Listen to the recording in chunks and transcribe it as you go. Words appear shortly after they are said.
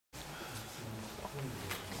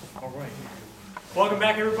All right. Welcome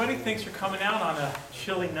back, everybody. Thanks for coming out on a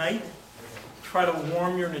chilly night. Try to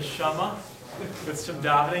warm your neshama with some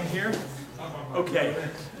davening here. Okay.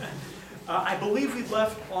 I believe we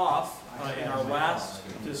left off in our last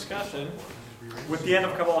discussion with the end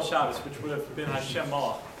of Kabbalah Shabbos, which would have been Hashem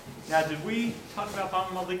Malach. Now, did we talk about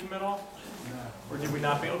Bam Madlikim at all? Or did we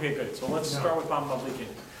not? Okay, good. So let's start with Bam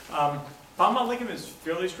Madlikim. Bam Madlikim is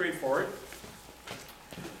fairly straightforward.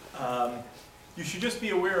 You should just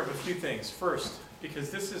be aware of a few things. First, because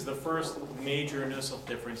this is the first major nusach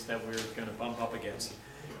difference that we're going to bump up against.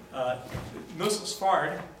 Nusach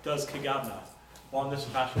Sfard does Kegavna, while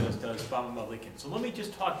Nusach Ashkenaz does Bam Madlikim. So let me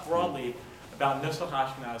just talk broadly about Nusach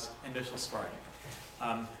Ashkenaz and Nusach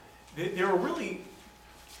Sfard. There are really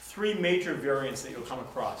three major variants that you'll come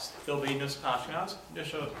across. There'll be Nusach Ashkenaz,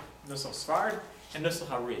 Nusach Sfard, and Nusach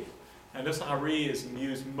Hari. And Nusach Hari is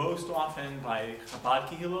used most often by Chabad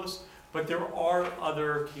Kehilos, but there are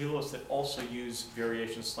other Kehilos that also use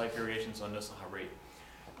variations, slight variations on Nusach Hari.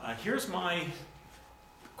 Here's my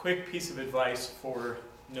quick piece of advice for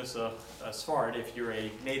Nusach Sfard if you're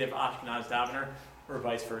a native Ashkenaz davener or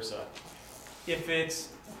vice versa. If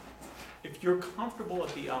you're comfortable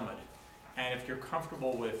at the Amud, and if you're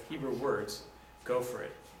comfortable with Hebrew words, go for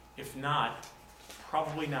it. If not,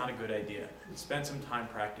 probably not a good idea. Spend some time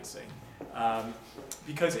practicing.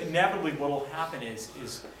 Because inevitably what will happen is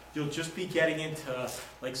you'll just be getting into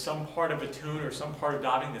like some part of a tune or some part of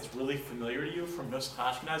davening that's really familiar to you from Nusach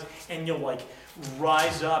Ashkenaz, and you'll like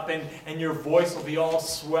rise up and your voice will be all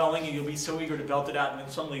swelling and you'll be so eager to belt it out, and then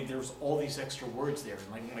suddenly there's all these extra words there,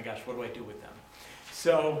 and like, oh my gosh, what do I do with them?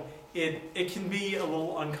 So it can be a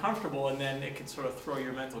little uncomfortable, and then it can sort of throw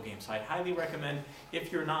your mental game. So I highly recommend,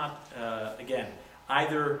 if you're not, again,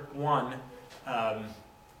 either one,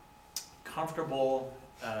 comfortable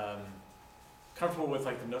with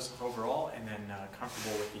like the nusach overall, and then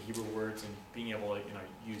comfortable with the Hebrew words and being able to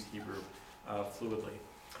use Hebrew fluidly.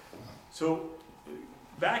 So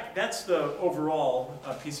that's the overall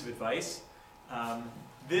piece of advice.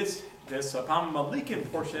 This Bam Madlikim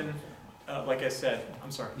portion, like I said,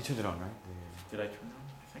 I'm sorry. You turned it on, right? Did I turn it on?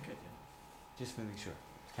 I think I did. Just to make sure.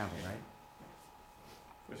 It's counting,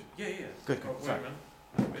 right? Yeah. Good. Oh, wait Sorry.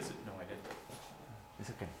 a minute. Is it? No, I didn't. It's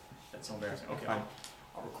okay. That's so embarrassing. Okay, Fine.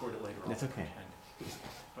 I'll record it later. That's okay.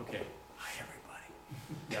 Okay. Hi, everybody.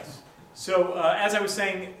 Yes. So, as I was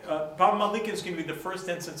saying, Bam Madlikim is going to be the first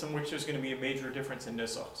instance in which there's going to be a major difference in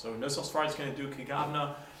Nusach. So, Nusach Sfard is going to do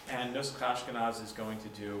Kegavna, and Nusach Ashkenaz is going to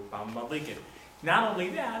do Bam Madlikim. Not only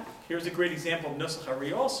that, here's a great example of Nusach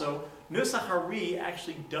Hari also. Nusach Hari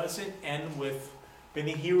actually doesn't end with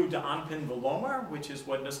Benihiru de Anpin Velomar, which is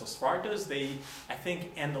what Nusach Sfard does. They, I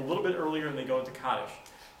think, end a little bit earlier and they go into Kaddish.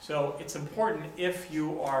 So it's important if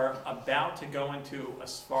you are about to go into a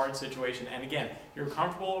Sfard situation, and again, you're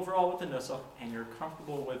comfortable overall with the Nusach and you're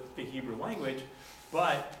comfortable with the Hebrew language,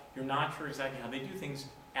 but you're not sure exactly how they do things,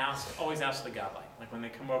 always ask the Gabbai. Like when they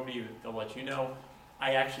come over to you, they'll let you know.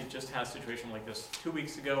 I actually just had a situation like this 2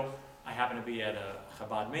 weeks ago. I happened to be at a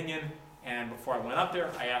Chabad Minyan, and before I went up there,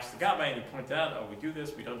 I asked the Gabbai, and he pointed out, oh, we do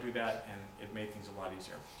this, we don't do that, and it made things a lot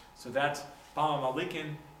easier. So that's Bam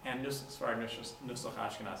Madlikim and Nusach Sfard, Nusach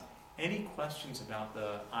Ashkenaz. Any questions about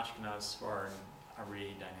the Ashkenaz Sfard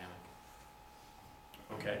Ari dynamic?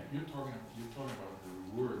 Okay. You're talking about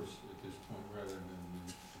the words at this point rather than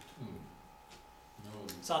the tune. No.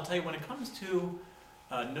 So I'll tell you, when it comes to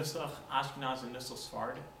Nusach Ashkenaz and Nusach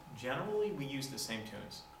Sfard, generally we use the same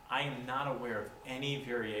tunes. I am not aware of any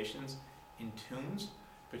variations in tunes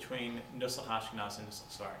between Nusach Ashkenaz and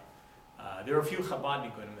Nusach Sfard. There are a few Chabad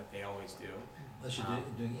Nigunim that they always do. Unless you're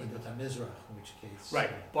doing Edut HaMizrach, in which case... Right,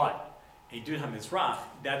 but Edut HaMizrach,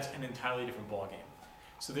 that's an entirely different ballgame.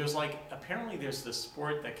 So there's apparently there's this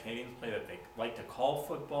sport that Canadians play that they like to call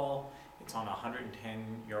football. It's on a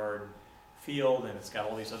 110-yard field, and it's got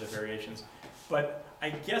all these other variations. But I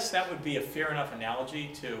guess that would be a fair enough analogy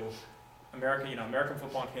to American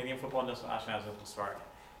football and Canadian football, Nusach Ashkenaz and Sfard.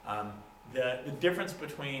 The difference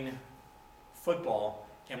between football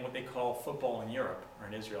and what they call football in Europe or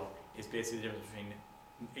in Israel is basically the difference between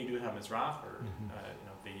Edut HaMizrach or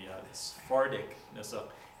the Sephardic Nusach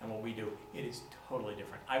and what we do. It is totally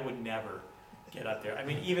different. I would never get up there. I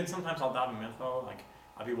mean, even sometimes I'll daven mincha, like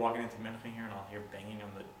I'll be walking into mincha here and I'll hear banging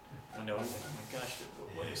on the window. I'm like, oh my gosh,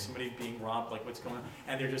 what is somebody being robbed? Like, what's going on?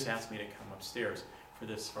 And they're just asking me to come upstairs for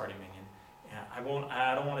this Sephardi minyan. And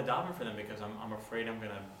I don't want to daven for them because I'm afraid I'm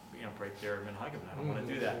going to break their minhagim. I don't want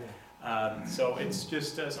to do that. So it's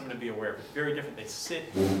just something to be aware of. It's very different. They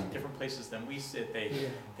sit different places than we sit. They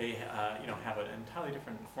have an entirely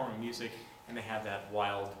different form of music, and they have that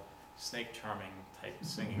wild, snake charming type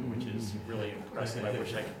singing, which is really impressive. I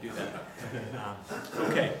wish I could do that.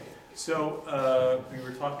 Okay, so we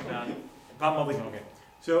were talking about Bam Malikim. Okay,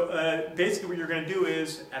 so basically what you're going to do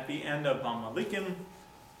is at the end of Bam Malikim,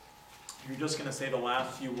 you're just going to say the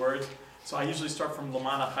last few words. So I usually start from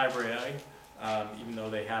Lamana Chayvrei, even though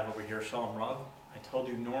they have over here Shalom Rav. I told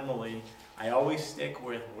you normally I always stick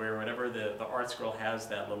with wherever the art scroll has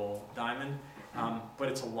that little diamond, but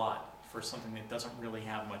it's a lot for something that doesn't really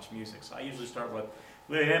have much music. So I usually start with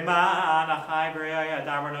Lamana Chayvrei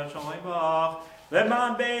Adavarno Shalom Bach.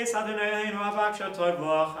 Leman beis Adonai Avak Shatoy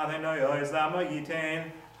Vloch Adonai Oizlama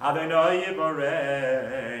Yitain Adonai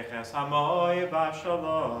Yiborech Es Hamoy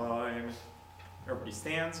Bashalom. Everybody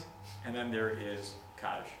stands, and then there is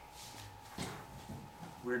Kaj.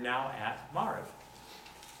 We're now at Maariv.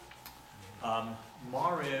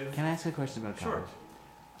 Maariv. Can I ask a question about Sure.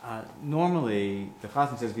 college? Normally, the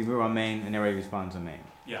Chasam says Vimur Amen, and everybody responds Amen.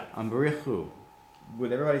 Yeah. On Barichu,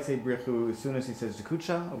 would everybody say Barichu as soon as he says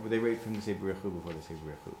Zakucha, or would they wait for him to say Barichu before they say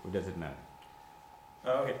Barichu, or does it matter?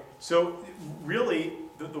 Okay. So really,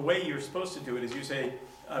 the way you're supposed to do it is you say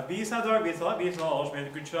B'Yisadar B'Yitzal B'Yitzal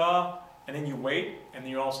Shmei Zakucha, and then you wait, and then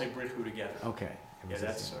you all say Barichu together. Okay. Yeah,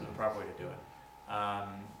 that's the proper way to do it.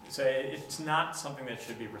 So it's not something that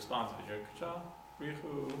should be responsive.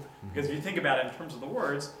 Because if you think about it in terms of the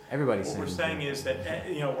words, Everybody's what we're saying is that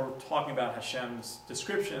we're talking about Hashem's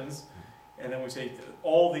descriptions, and then we say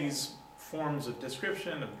all these forms of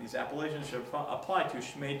description of these appellations should apply to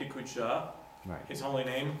Shmei Dekucha, right. His holy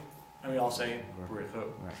name, and we all say Baruch Hu.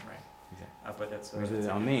 Right. Exactly. But that's Whereas that's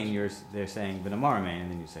with Amen, they're saying V'namar Amen,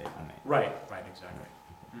 and then you say Amen. right, exactly.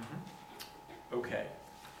 Okay.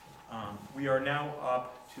 We are now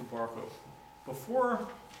up to Baruch Hu. Before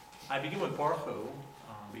I begin with Baruch Hu,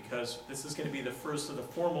 because this is going to be the first of the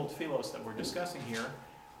formal tefillos that we're discussing here,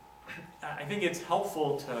 I think it's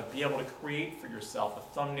helpful to be able to create for yourself a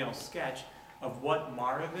thumbnail sketch of what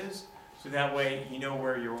Maariv is, so that way you know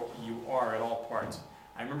where you are at all parts.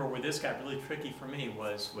 I remember where this got really tricky for me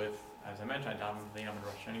was with, as I mentioned, I davened the Yom and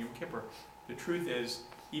Rosh Hashanah and Yom Kippur. The truth is,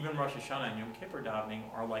 even Rosh Hashanah and Yom Kippur davening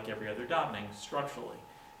are like every other davening structurally.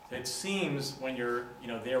 It seems when you're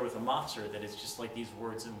there with a machzor that it's just like these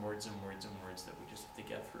words and words and words and words that we just have to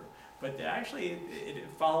get through. But actually, it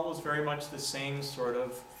follows very much the same sort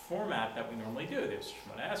of format that we normally do. There's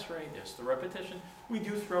Shemona Esrei, there's the repetition. We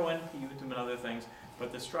do throw in piyutim and other things,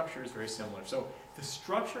 but the structure is very similar. So the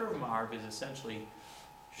structure of Maariv is essentially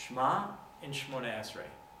Shema and Shemona Esrei.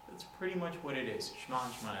 That's pretty much what it is, Shema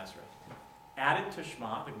and Shemona Esrei. Added to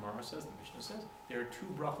Shema, the Gemara says, the Mishnah says, there are 2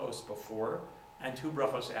 brachos before and 2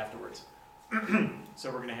 brachos afterwards. So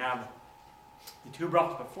we're going to have the 2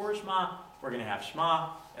 brachos before Shema, we're going to have Shema,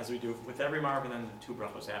 as we do with every Maariv, and then the 2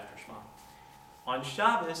 brachos after Shema. On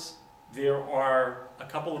Shabbos, there are a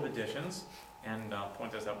couple of additions, and I'll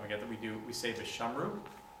point this out when we get that we say the Shamru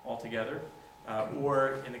altogether,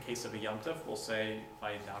 or in the case of a Yom Tov, we'll say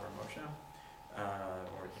by Davar Moshe,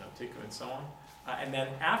 or Tiku and so on. And then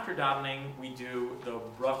after davening, we do the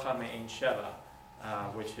Bracha Me'en Sheva,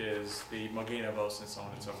 which is the Magen Avos and so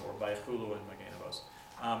on and so forth, by Chulu and Magen Avos.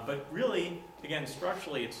 But really, again,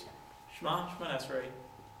 structurally, it's Shema, Shema Esrei,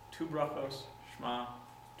 2 brachos, Shema,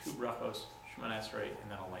 2 brachos, Shema Esrei, and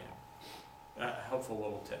then Aleinu. A helpful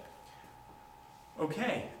little tip.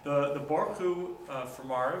 Okay, the Baruch Hu for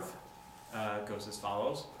Maariv goes as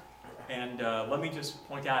follows. And let me just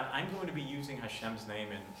point out, I'm going to be using Hashem's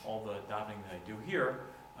name in all the davening that I do here.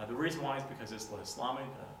 The reason why is because it's Islamic.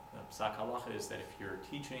 The Psak Halacha is that if you're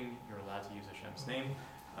teaching, you're allowed to use Hashem's name.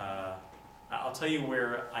 I'll tell you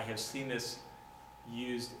where I have seen this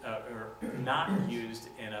used or not used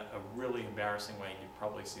in a really embarrassing way. You've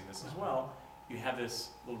probably seen this as well. You have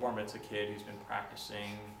this little bar mitzvah kid who's been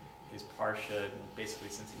practicing his parsha basically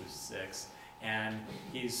since he was 6, and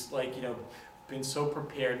he's been so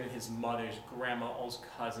prepared, and his mother, his grandma, all his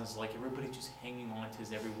cousins, everybody's just hanging on to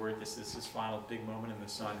his every word. This is his final big moment in the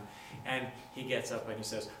sun. And he gets up and he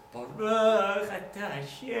says, Baruch atah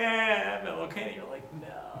Hashem Elokeinu. And you're like,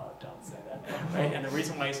 no, don't say that. Right? And the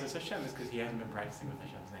reason why he says Hashem is because he hasn't been practicing with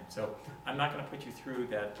Hashem's name. So I'm not going to put you through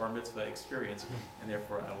that bar mitzvah experience, and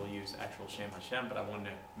therefore I will use actual Shem Hashem, but I wanted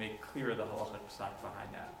to make clear the halachic psak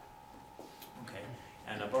behind that. Okay,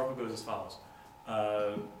 and Baruch goes as follows.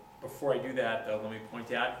 Before I do that, though, let me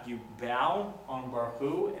point out, you bow on Baruch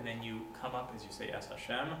Hu, and then you come up as you say Es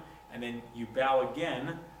Hashem, and then you bow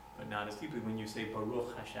again, but not as deeply, when you say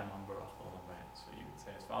Baruch Hashem on Baruch Hu. So you would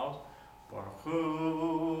say as follows, Baruch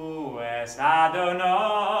Hu es Adonai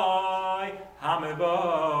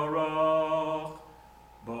HaMevorach,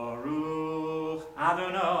 Baruch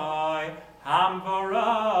Adonai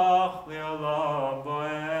HaMevorach Le'olam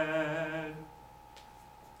Bo'ed.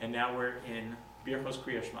 and now we're in Birchos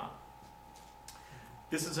Kriya Shema.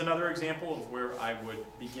 This is another example of where I would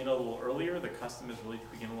begin a little earlier. The custom is really to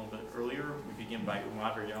begin a little bit earlier. We begin by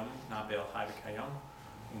Umaver Yom, not Be'el Chai V'Kayom.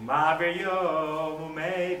 Umaver Yom,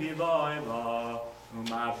 Umei V'Loila,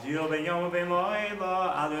 Umavdil V'Yom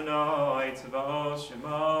V'Loila, Adonai Tzvos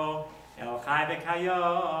Shemo, El Chai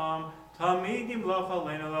V'Kayom, Tamid Yimloch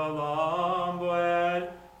Aleinu L'Olam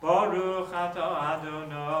Bo'ed, Baruch Atah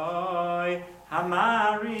Adonai,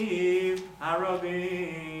 Hamaariv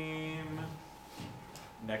Harobim.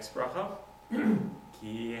 Next bracha.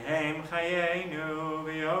 Ki hem chayenu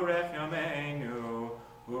v'yorech yomeinu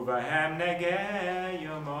uvahem negeh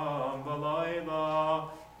yomam v'loila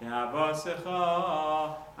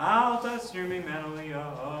yavasecha al tasir mimenu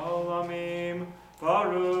li'olamim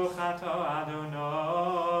Baruch atah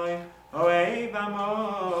Adonai ohev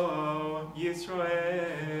amo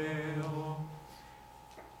Yisrael.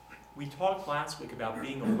 We talked last week about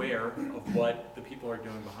being aware of what the people are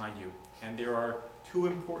doing behind you. And there are two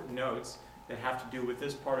important notes that have to do with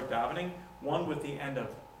this part of davening. One with the end of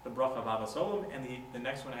the bracha of Abbas Olam, and the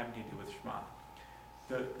next one having to do with Shema.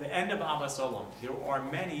 The end of Abbas Olam, there are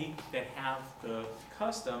many that have the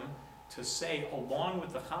custom to say along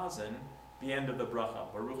with the Chazan the end of the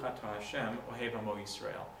bracha, Baruch atah Hashem, Ohev amo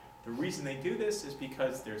Yisrael. The reason they do this is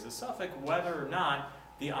because there's a suffix whether or not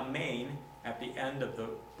the Amen at the end of the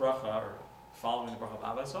bracha, or following the bracha of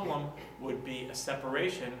Abbas Olam, would be a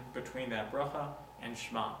separation between that bracha and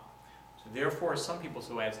Shema. So therefore, some people,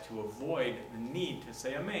 so as to avoid the need to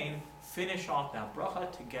say Amen, finish off that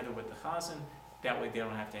bracha together with the Chazan. That way they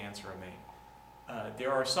don't have to answer Amen.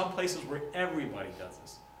 There are some places where everybody does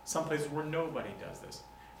this. Some places where nobody does this.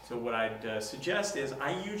 So what I'd suggest is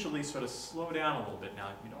I usually sort of slow down a little bit. Now,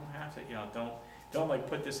 you don't have to, don't like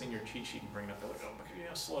put this in your cheat sheet and bring it up.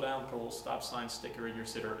 Like, slow down, put a little stop sign sticker in your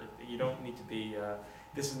sitter. You don't need to be,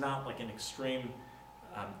 this is not like an extreme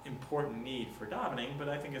important need for davening, but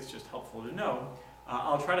I think it's just helpful to know.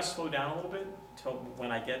 I'll try to slow down a little bit until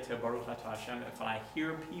when I get to Baruch atah Hashem. If I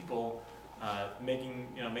hear people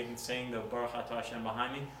saying the Baruch atah Hashem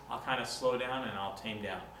behind me, I'll kind of slow down and I'll tame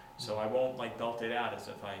down. So I won't like belt it out as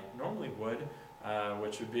if I normally would,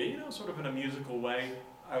 which would be, sort of in a musical way.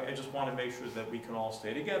 I just want to make sure that we can all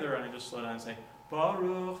stay together, and I just slow down and say,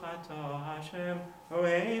 Baruch atah Hashem,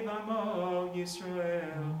 ohev amo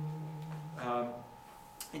Yisrael.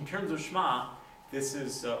 In terms of Shema, this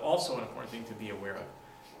is also an important thing to be aware of.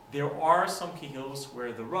 There are some kehillos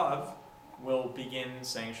where the Rav will begin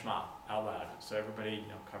saying Shema out loud. So everybody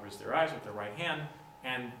covers their eyes with their right hand,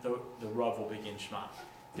 and the Rav will begin Shema.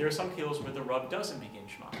 There are some kehillos where the Rav doesn't begin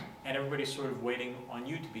Shema, and everybody's sort of waiting on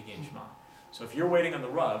you to begin Shema. So if you're waiting on the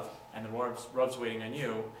Rav, and the Rav's waiting on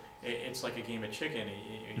you, it's like a game of chicken.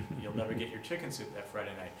 You'll never get your chicken soup that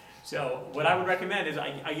Friday night. So what I would recommend is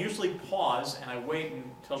I usually pause and I wait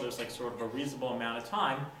until there's like sort of a reasonable amount of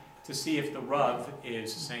time to see if the Rav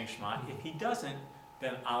is saying Shema. If he doesn't,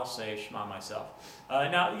 then I'll say Shema myself.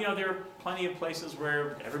 Now, there are plenty of places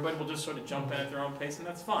where everybody will just sort of jump in at their own pace, and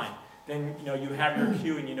that's fine. Then, you have your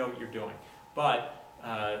cue and you know what you're doing. But,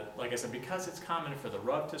 like I said, because it's common for the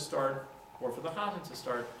Rav to start or for the Chazan to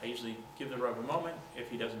start, I usually give the Rav a moment. If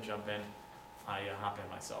he doesn't jump in, I hop in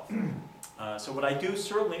myself. So what I do,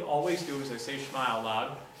 certainly always do, is I say Shema out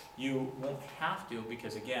loud. You won't have to,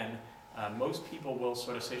 because again, most people will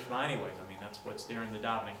sort of say Shema anyways. I mean, that's what's there in the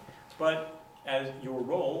davening. But as your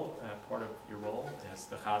role, part of your role as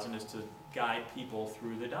the Chazan is to guide people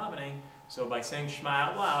through the davening. So by saying Shema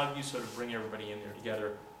out loud, you sort of bring everybody in there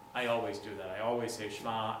together. I always do that. I always say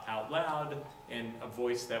Shema out loud in a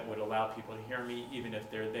voice that would allow people to hear me, even if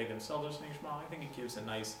they themselves are saying Shema. I think it gives a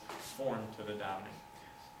nice form to the davening.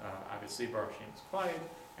 Obviously, Baruch Shem is quiet,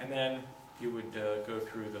 and then you would go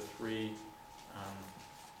through the three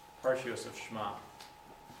parshios of Shema.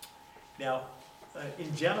 Now,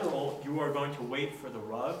 in general, you are going to wait for the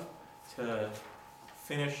Rav to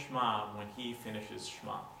finish Shema when he finishes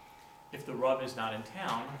Shema. If the Rav is not in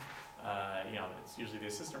town, it's usually the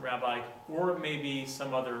assistant rabbi, or maybe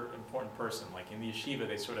some other important person. Like in the yeshiva,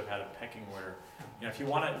 they sort of had a pecking order. If you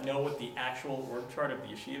want to know what the actual org chart of the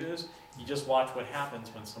yeshiva is, you just watch what happens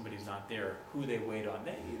when somebody's not there, who they wait on.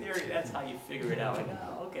 That's how you figure it out. Like,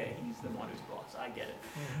 okay, he's the one who's boss. I get it.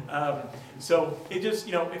 So it just,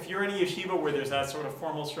 if you're in a yeshiva where there's that sort of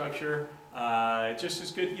formal structure, it's just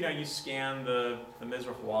as good, you scan the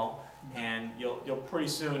Mizrach wall, and you'll pretty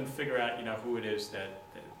soon figure out, who it is that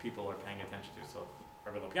people are paying attention to. So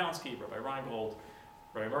Rabbi Lopyansky, Rabbi Reingold,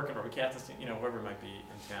 Rabbi Merkin, Rabbi Katzestein, whoever might be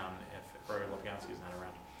in town if Rabbi Lopyansky is not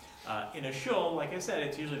around. In a shul, like I said,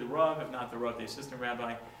 it's usually the Rav, if not the Rav, the assistant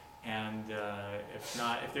rabbi, and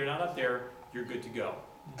if they're not up there, you're good to go.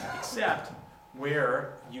 except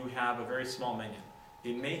where you have a very small minyan.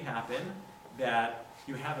 It may happen that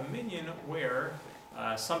you have a minyan where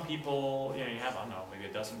some people, you have, I don't know, maybe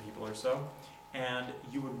a dozen people or so, and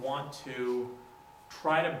you would want to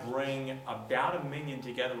try to bring about a minyan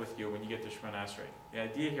together with you when you get to Shemona Esrei. The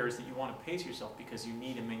idea here is that you want to pace yourself because you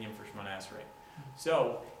need a minyan for Shemona Esrei.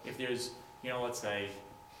 So if there's, let's say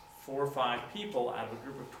 4 or 5 people out of a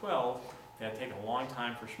group of 12 that take a long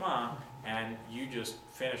time for Shema, and you just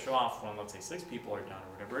finish off when, let's say, 6 people are done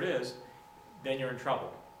or whatever it is, then you're in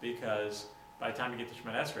trouble, because by the time you get to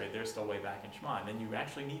Shemona Esrei, they're still way back in Shema, and then you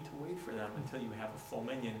actually need to wait for them until you have a full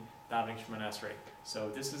minyan davening Shemona Esrei. So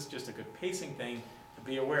this is just a good pacing thing to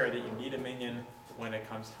be aware that you need a minyan when it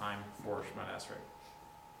comes time for Shemona Esrei.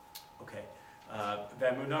 Okay,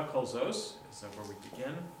 V'emunah kol zos is where we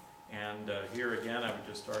begin, and here again I would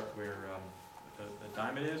just start where the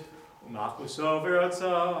diamond is. U'machuso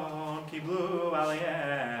v'ratzon kiblu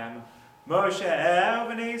aleihem Moshe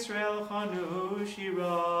v'nei Yisrael chanu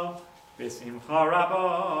shira b'simcha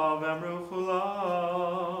rabba v'amru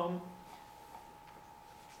chulam.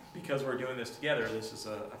 Because we're doing this together, this is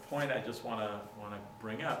a point I just want to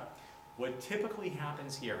bring up. What typically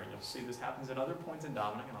happens here, and you'll see this happens at other points in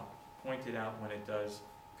davening, and I'll point it out when it does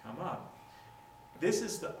come up. This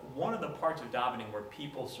is one of the parts of davening where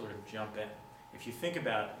people sort of jump in. If you think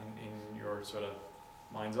about in your sort of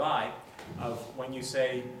mind's eye of when you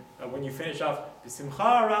say, when you finish off,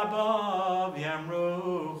 B'simcha rabba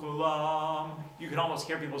v'yamru chulam, you can almost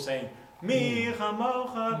hear people saying, Mi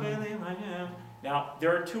chamocha b'elim Hashem. Now,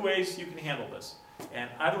 there are 2 ways you can handle this, and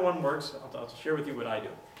either one works. I'll share with you what I do.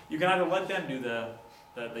 You can either let them do the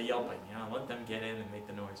yelping, let them get in and make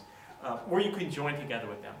the noise, or you can join together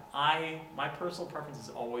with them. My personal preference is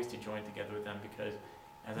always to join together with them because,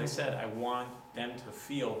 as I said, I want them to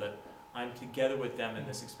feel that I'm together with them in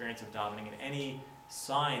this experience of davening, and any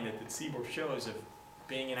sign that the tzibur shows of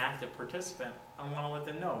being an active participant, I want to let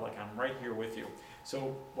them know, like I'm right here with you.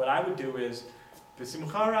 So what I would do is,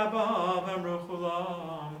 B'simcha rabba v'amru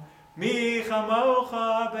chulam, mi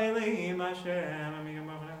chamocha b'elim Hashem,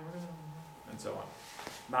 and so on.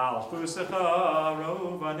 Malchusecha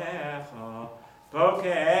rovanecha,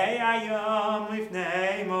 bokei ayam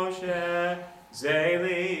lifnei Moshe,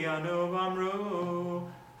 zeli anu v'amru,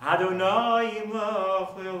 Adonai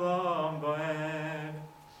imloch le'olam ba'ed.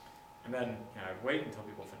 And then I'd wait until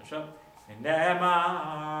people finish up. And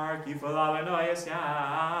Nemar kifol Adonai es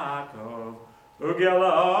Yaakov,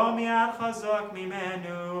 Ugelo miad chazak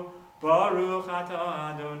mimenu, Baruch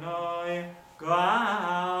ata Adonai,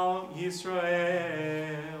 Goal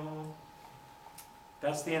Yisrael.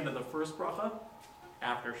 That's the end of the first bracha.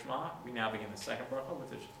 After Shema, we now begin the second bracha,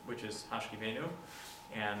 which is Hashkivenu,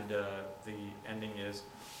 and the ending is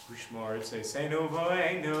Ushmor Tzeisenu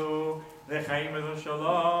Vo'enu Lechaim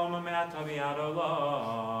V'Shalom Me'atavi Ad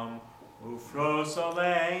Olam Ufros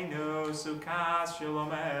Aleinu Sukas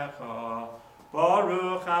Shalomecha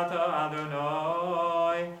Baruch Ata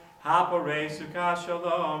Adonai Haporei Sukas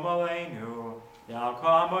Shalom Aleinu Yal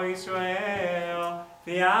Kamo Yisrael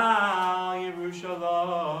V'Al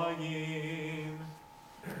Yerushalayim.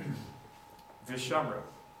 Vishamru.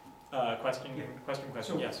 Question,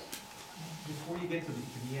 So, yes. Before you get to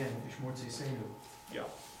the end, Ishmor Tzeisenu, Yeah.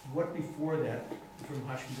 what before that, from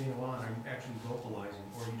Hashkivenu on, are you actually vocalizing,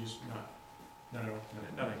 or are you just not? Not at all?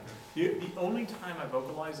 Nothing. The only time I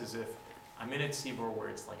vocalize is if I'm in a tzibur where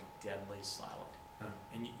it's like deadly silent,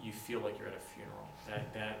 and you feel like you're at a funeral.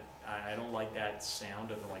 That I don't like that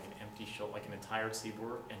sound of like an empty show, like an entire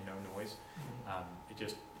tzibur and no noise.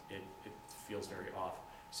 It feels very off.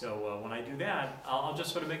 So when I do that, I'll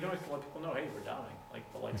just sort of make noise to let people know, hey, we're davening, like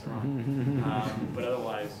the lights are on. But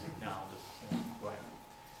otherwise, no, I'll just go ahead.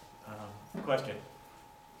 Question?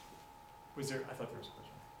 Was there? I thought there was a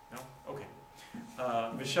question. No? Okay.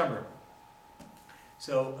 Vishamru.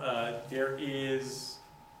 So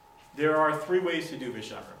there are 3 ways to do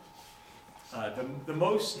Vishamru. The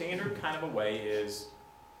most standard kind of a way is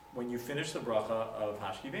when you finish the bracha of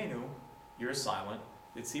Hashkivenu, you're silent.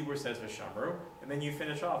 The tzibur says Vishamru, and then you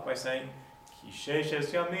finish off by saying Ki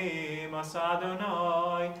sheshes yamim asa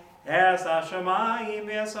Adonai es hashamayim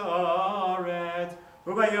v'es haaretz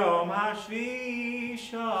u'bayom hashvi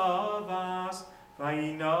shavas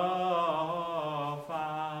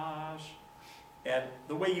v'yinafash. And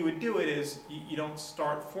the way you would do it is you don't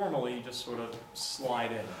start formally, you just sort of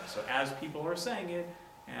slide in. So as people are saying it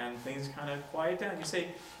and things kind of quiet down, you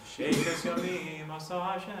say sheshes yamim asa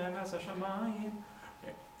Hashem es hashamayim.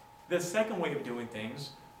 The second way of doing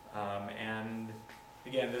things, and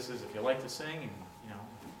again, this is if you like to sing and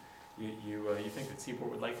you think that Tzibor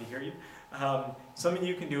would like to hear you. Something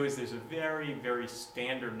you can do is there's a very, very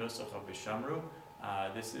standard nusach of Bishamru.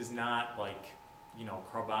 This is not like,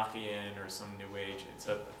 Karbachian or some new age. It's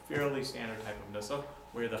a fairly standard type of nusach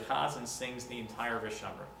where the chazan sings the entire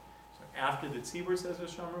Bishamru. So after the Tzibor says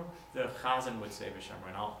Bishamru, the chazan would say Bishamru,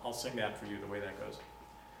 and I'll sing that for you the way that goes.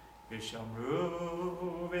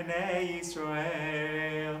 Bishamru b'nei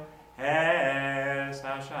Yisrael es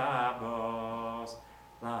ha-Shabbos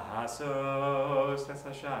lahasos es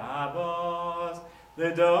ha-Shabbos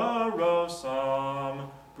l'dorosom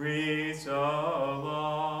bris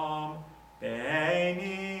olam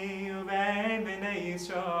beini u'bein b'nei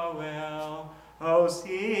Yisrael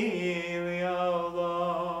osi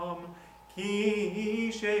li'olam ki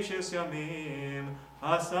sheishes yamim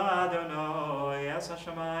Asa Adonai, Asa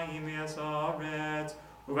Shamayim, Asa Aretz,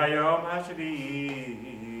 Uvayom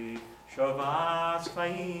HaShavi, Shavas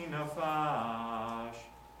Chayin Afash.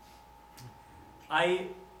 I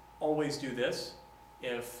always do this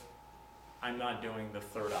if I'm not doing the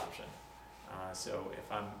third option. So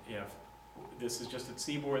if this is just a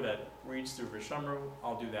tzibor that reads through Vishamru,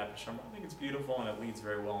 I'll do that Vishamru. I think it's beautiful and it leads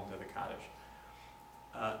very well into the Kaddish.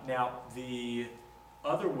 Now, the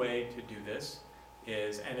other way to do this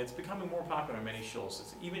is, and it's becoming more popular in many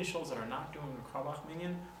shuls, even shuls that are not doing the Karbach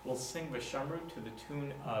minyan will sing Vishamru to the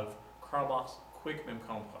tune of Karbach's quick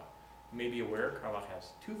Mimkomcha. You may be aware Karbach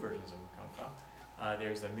has two versions of Mimkomcha.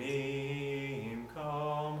 There's the Mimkomcha,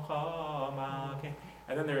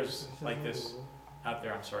 and then there's like this out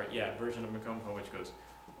there, version of Mimkomcha which goes,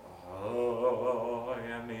 oh,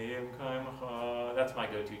 yeah, Mimkomcha. That's my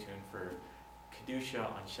go-to tune for Kedusha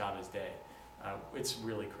on Shabbos day. It's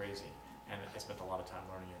really crazy. And I spent a lot of time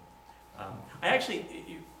learning it. I actually,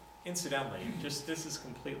 incidentally, this is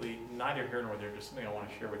completely neither here nor there, just something I want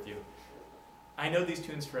to share with you. I know these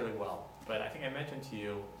tunes fairly well, but I think I mentioned to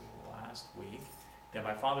you last week that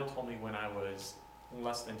my father told me when I was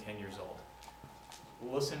less than 10 years old,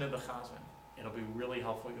 listen to the chazan. It'll be really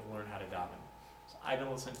helpful to learn how to daven. So I've been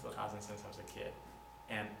listening to the chazan since I was a kid.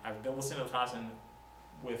 And I've been listening to the chazan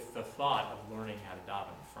with the thought of learning how to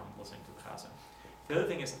daven from listening to the chazan. The other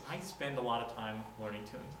thing is, I spend a lot of time learning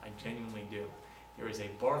tunes. I genuinely do. There is a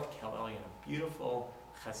Baruch Kel Elyon, a beautiful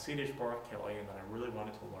Hasidic Baruch Kel Elyon that I really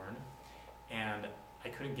wanted to learn, and I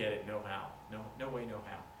couldn't get it, no how. No way, no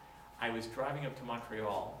how. I was driving up to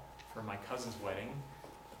Montreal for my cousin's wedding.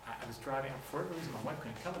 I was driving, for whatever reason, my wife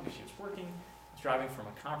couldn't come because she was working. I was driving from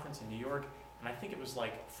a conference in New York, and I think it was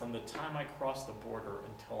like from the time I crossed the border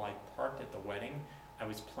until I parked at the wedding, I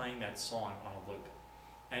was playing that song on a loop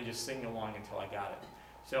and just singing along until I got it.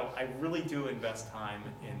 So I really do invest time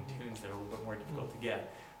in tunes that are a little bit more difficult to get.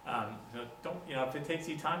 If it takes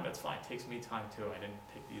you time, that's fine. It takes me time too. I didn't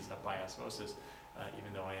pick these up by osmosis,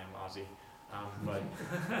 even though I am Aussie. But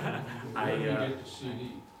Where do you get the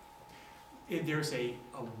CD? There's a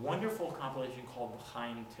wonderful compilation called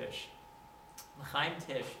L'chaim Tish. L'chaim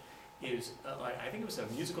Tish is, I think it was a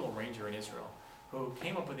musical arranger in Israel who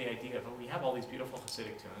came up with the idea of, we have all these beautiful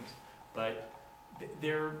Hasidic tunes, but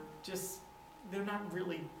they're not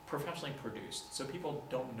really professionally produced, so people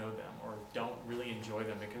don't know them or don't really enjoy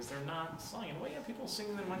them because they're not sung. In a way, people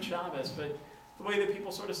sing them on Shabbos, but the way that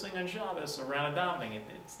people sort of sing on Shabbos around a davening, it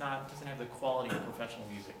doesn't have the quality of professional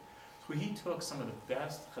music. So he took some of the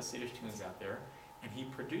best Hasidic tunes out there, and he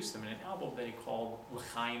produced them in an album that he called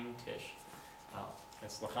L'chaim Tish.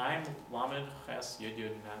 It's L'chaim Lamed Ches Yud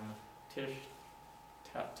Yud Mem Tish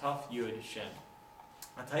Taf Yud Shin.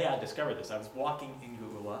 I'll tell you how I discovered this. I was walking in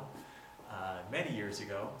Geula many years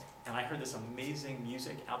ago, and I heard this amazing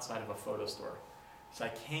music outside of a photo store. So I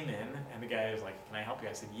came in, and the guy was like, "Can I help you?"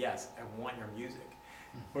 I said, "Yes, I want your music."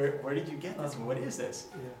 Where did you get this? What is this?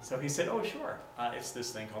 Yeah. So he said, "Oh, sure. It's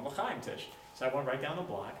this thing called L'chaim Tish." So I went right down the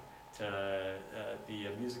block to the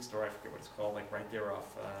music store. I forget what it's called, like right there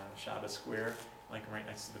off Shabbos Square, like right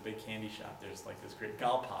next to the big candy shop. There's like this great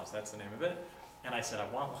Galpaz, that's the name of it. And I said, "I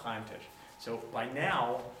want L'chaim Tish." So by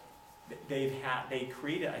now, they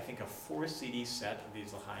created, I think, a 4 CD set of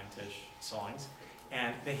these L'chaim Tish songs,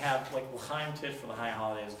 and they have like L'chaim Tish for the high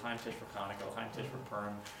holidays, L'chaim Tish for Hanukkah, L'chaim Tish for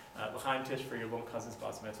Purim, L'chaim Tish for your little cousin's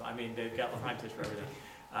bat mitzvah. I mean, they've got L'chaim Tish for everything.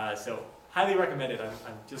 So highly recommended. I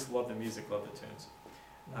just love the music, love the tunes.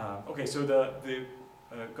 Okay, so the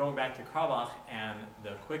going back to Karbach and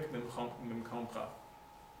the quick Mimkomcha.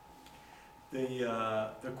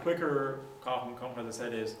 The quicker Mimkomcha, as I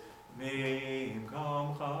said, is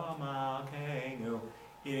Mimkomcha Makenu.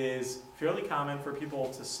 It is fairly common for people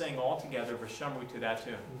to sing all together Vishamru to that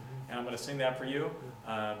tune. And I'm going to sing that for you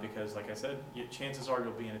because, like I said, chances are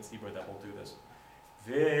you'll be in a tzibur that will do this.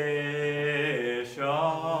 V'shamru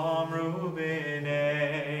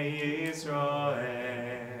b'nei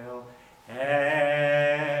Yisrael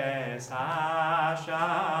es ha-Shabbos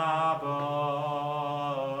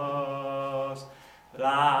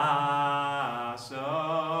lasos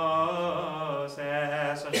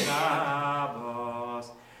es ha-Shabbos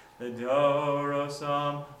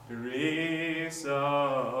l'dorosam b'risolam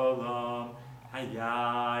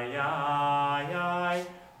hayayayay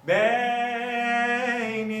beini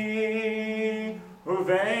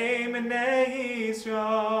uvein b'nei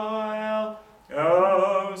Yisrael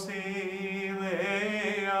osi le'olam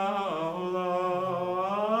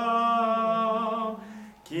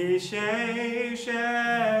ki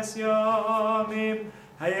sheishes yomim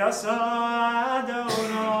hayasa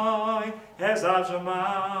Adonai ezav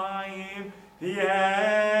shamayim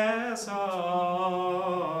v'yesoretz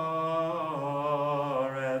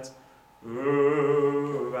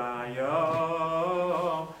uvayom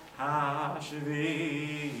hashvi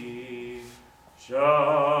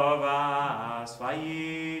shavas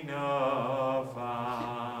vayinofash.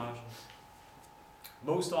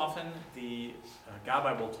 Most often, the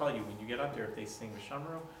Gabbai will tell you when you get up there if they sing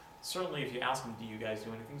V'shamru. Certainly, if you ask them, do you guys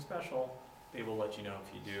do anything special? They will let you know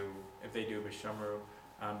if you do, if they do V'shamru.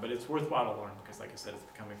 But it's worthwhile to learn because, like I said, it's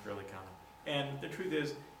becoming fairly common. And the truth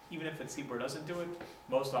is, even if the tzibur doesn't do it,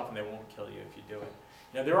 most often they won't kill you if you do it.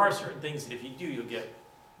 Now, there are certain things that if you do, you'll get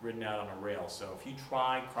ridden out on a rail. So if you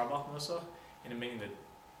try Krabach Nusach in a meeting that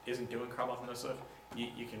isn't doing Krabach Nusach,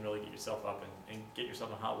 you can really get yourself up and get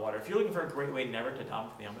yourself in hot water. If you're looking for a great way never to daven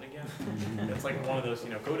for the Yomid again, it's like one of those,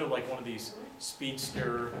 go to like one of these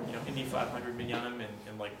speedster, Indy 500 minyanim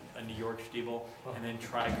in like a New York shtiebel, and then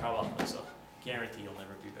try Krabach Nusach. Guarantee you'll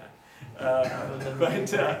never be back.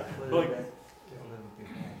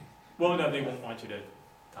 Well, no, they won't want you to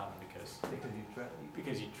daven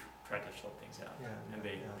because you try to slow things out, and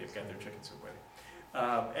they've got their chicken soup ready.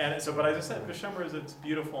 And so, but as I said, V'shamru is it's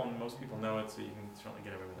beautiful, and most people know it, so you can certainly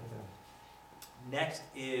get away with it. Next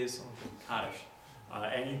is Kaddish,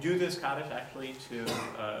 and you do this Kaddish actually to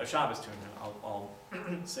a Shabbos tune. I'll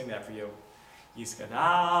sing that for you.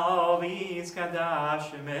 Yiskadal v'yiskadash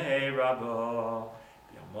shemei rabo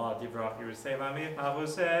b'yomot yivrach Yerusei v'amich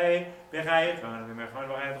pavusei b'chayechon v'mechon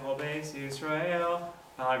v'chayet chol beis Yisrael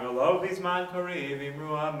hagalo b'zman kariv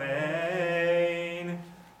imru amen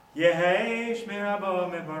Yehei shmei rabo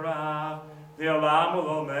mebarach v'olam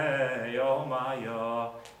ulo me'yomaya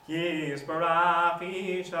Yisbarach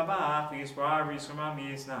v'yishabach v'yisbar v'yisramam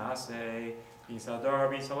yisnasei v'yisador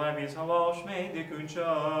v'yisalem v'yisalol shmei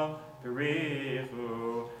dikunsho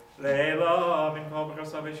Berichu Leila min kol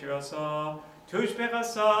b'chasa v'shirasa Tush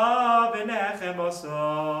b'chasa v'nechem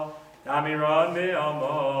asa Damiron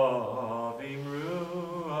v'amo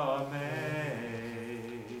v'imru amen.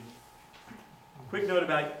 Quick note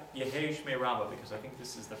about Yehei Shmei Rabbah, because I think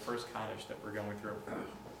this is the first Kaddish that we're going through.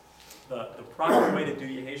 The proper way to do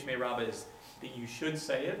Yehei Shmei Rabbah is that you should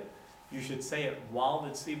say it. You should say it while the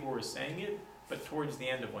tzibur is saying it, but towards the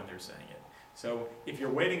end of when they're saying it. So if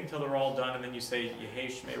you're waiting until they're all done and then you say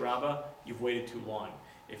Yehei Shmei Rabbah, you've waited too long.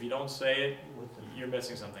 If you don't say it, you're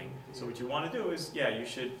missing something. So what you want to do is, you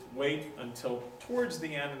should wait until towards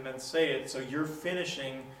the end and then say it, so you're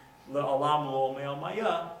finishing Le'olam lo me'al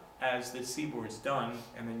maya as the tzibur is done,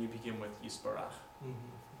 and then you begin with Yisbarach.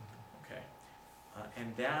 Okay,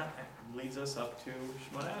 and that leads us up to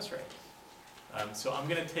Shemona Esrei. So I'm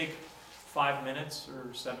going to take 5 minutes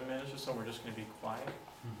or 7 minutes or so. We're just going to be quiet.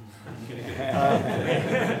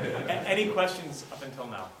 Any questions up until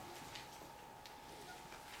now?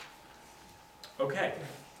 Okay.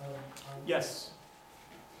 Yes.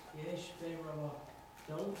 Yehei Shmei Rabbah,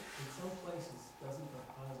 in some places, doesn't the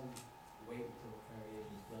Chazan wait until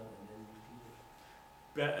variation is done and then repeat it?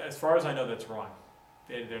 But as far as I know, that's wrong.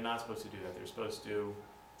 They're not supposed to do that. They're supposed to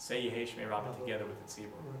say Yehei Shmei Rabbah together with the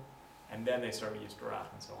tzibur, and then they start with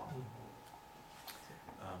Yisbarach and so on.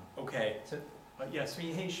 Okay. So, yes. for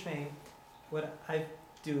Yehei Shmei, what I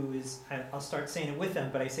do is I'll start saying it with them,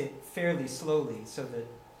 but I say it fairly slowly so that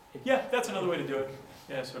Yeah, that's another way to do it.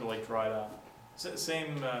 Yeah, sort of like dry it out.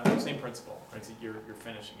 Same principle, right? So you're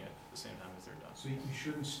finishing it at the same time as they're done. So you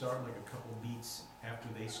shouldn't start like a couple beats after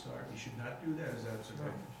they start? You should not do that? Is that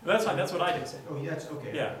okay? That's fine, that's what I do. Oh, yeah, that's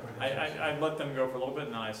okay. Yeah, Okay, I let them go for a little bit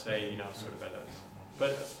and then I say, sort of at a,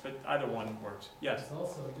 but either one works. Yes? There's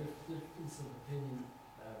also a difference of opinion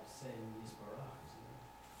about saying Yisbarach, isn't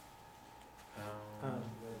there?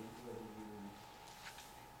 Whether you,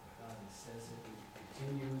 God says it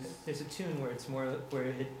continues. there's a tune where it's more where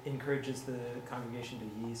it encourages the congregation to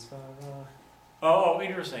Yisvarach. Oh,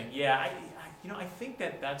 interesting. Yeah, I think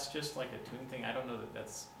that's just like a tune thing. I don't know that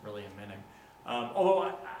that's really a meaning.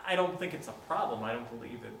 Although I don't think it's a problem. I don't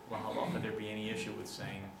believe that halacha there'd be any issue with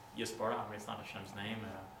saying Yisbarach. I mean, it's not Hashem's name.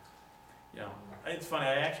 It's funny.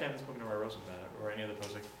 I actually haven't spoken to our Rosa about it or any other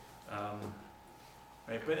posik.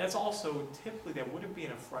 Right, but that's also typically that wouldn't be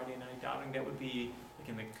in a Friday night davening. That would be like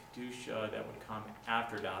in the kedusha that would come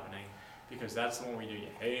after davening, because that's the one where you do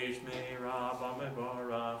Yehesh Me'irav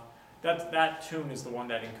Amevarach. That tune is the one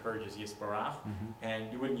that encourages Yisbarach,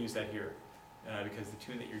 and you wouldn't use that here, because the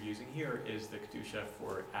tune that you're using here is the kedusha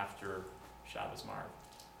for after Shabbos Maariv.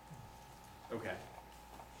 Okay.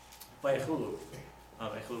 Vayechulu.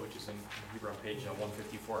 Which is in Hebrew on page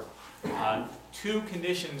 154. Two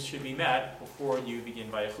conditions should be met before you begin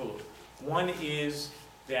Vayechulu. One is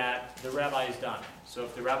that the rabbi is done. So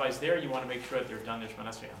if the rabbi is there, you want to make sure that they're done their Shemona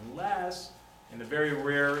Esrei, unless in the very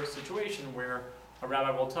rare situation where a rabbi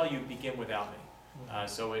will tell you, begin without me.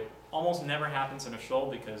 So it almost never happens in a shul,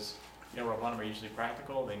 because Rabbanim are usually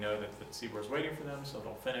practical. They know that the tzibur is waiting for them, so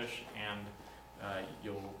they'll finish, and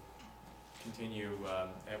you'll continue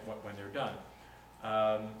when they're done.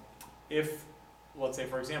 If, let's say,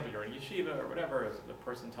 for example, you're in yeshiva or whatever, if the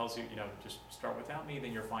person tells you, just start without me,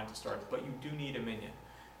 then you're fine to start, but you do need a minyan.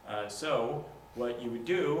 So what you would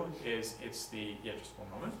do is, just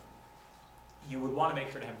one moment. You would want to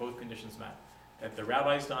make sure to have both conditions met, that the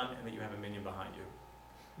rabbi's done and that you have a minyan behind you.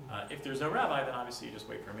 If there's no rabbi, then obviously you just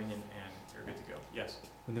wait for a minyan and you're good to go. Yes?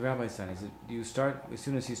 When the rabbi's done, do you start as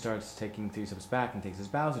soon as he starts taking 3 steps back and takes his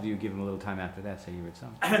bows, or do you give him a little time after that, say you read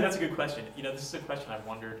some? That's a good question. This is a question I've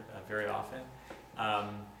wondered very often.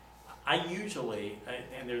 I usually,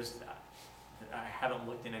 I haven't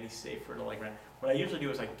looked in any safer to what I usually do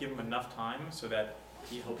is I give him enough time so that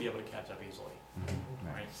he'll be able to catch up easily.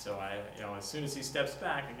 Right. So as soon as he steps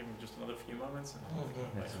back, I give him just another few moments.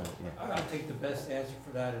 And I think the best answer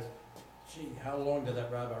for that is, how long did that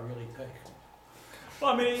rabbi really take?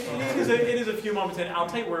 Well, I mean, it is a few moments, and I'll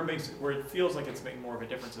tell you where it feels like it's making more of a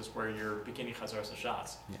difference is where you're beginning Chazar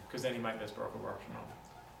Shots, because then he might miss Baruch Baruch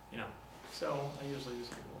Shemon. So I usually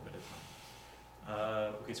just give a little bit of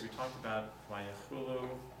time. Okay, so we talked about Vayechulu.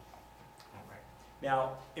 All right.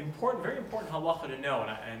 Now, very important halacha to know,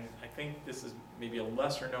 and I think this is maybe a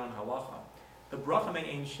lesser known halacha. The bracha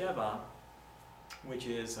me'ein sheva, which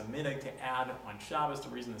is a minhag to add on Shabbos. The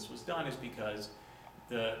reason this was done is because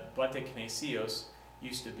the Bate Knesios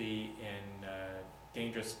used to be in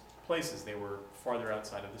dangerous places. They were farther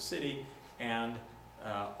outside of the city, and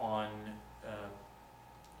on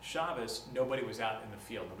Shabbos, nobody was out in the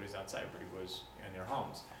field. Nobody was outside. Everybody was in their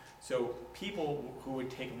homes. So people who would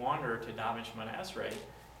take longer to daven Shemona Esrei,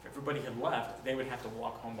 if everybody had left, they would have to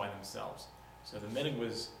walk home by themselves. So the minhag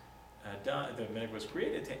was the minhag was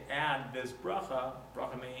created to add this bracha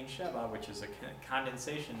me'ein sheva, which is a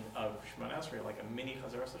condensation of Shemona Esrei, like a mini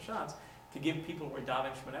Chazar Shots, to give people who are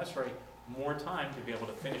davening Shemona Esrei more time to be able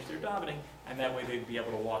to finish their davening, and that way they'd be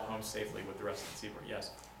able to walk home safely with the rest of the tzibur.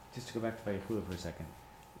 Yes? Just to go back to Vayechulu for a second.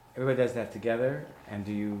 Everybody does that together, and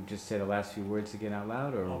do you just say the last few words again out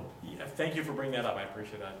loud, or? Thank you for bringing that up. I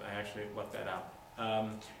appreciate that. I actually left that out.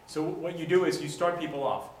 So what you do is you start people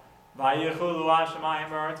off. Vayechulu Hashemayim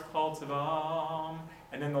v'aretz chol tzivam,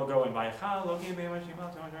 and then they'll go in Vayechal Elohim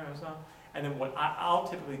b'yom and then what I'll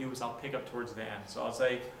typically do is I'll pick up towards the end. So I'll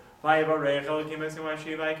say Vayevarech Elohim b'yom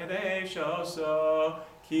v'kadesh oso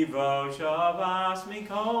kivo shavas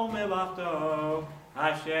mikol melachto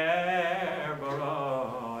Asher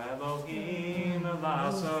bara Elohim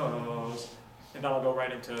lasos, and then I'll go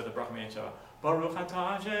right into the bracha me'ein sheva. Baruch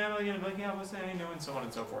atah Hashem Eloheinu v'kiyavoseinu, and so on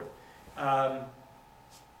and so forth.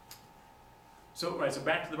 So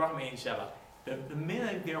back to the bracha me'ein sheva. The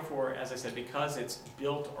minhag, therefore, as I said, because it's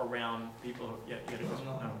built around people who,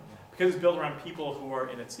 because it's built around people who are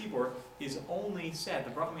in a tzibur, is only said,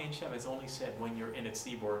 the bracha me'ein sheva is only said when you're in a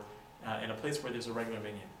tzibur, in a place where there's a regular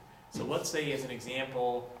minyan. So let's say, as an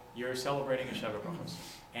example, you're celebrating a Sheva Brachos,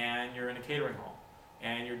 and you're in a catering hall,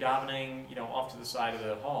 and you're davening, off to the side of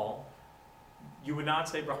the hall. You would not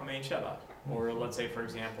say bracha me'ein sheva. Or let's say, for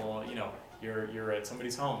example, you're at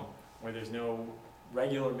somebody's home where there's no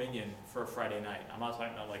regular minyan for a Friday night. I'm not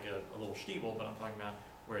talking about like a little shtibel, but I'm talking about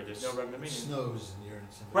where there's no regular minyan. Snows and you're in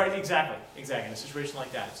some. Right, exactly, in a situation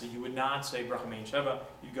like that. So you would not say bracha me'ein sheva.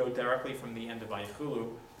 You'd go directly from the end of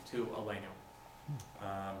Vayechulu to Aleinu.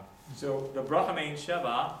 So the bracha me'ein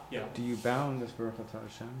sheva, Do you bow in this Baruch Atah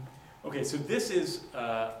Hashem? Okay, so this is,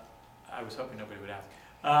 I was hoping nobody would ask.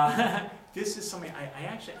 This is something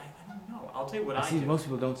I don't know. I'll tell you what I do. Most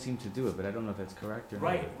people don't seem to do it, but I don't know if that's correct or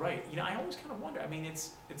not. Right. I always kind of wonder. I mean,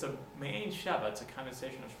 it's a me'ein sheva. It's a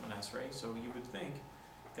condensation of Shemona Esrei. So you would think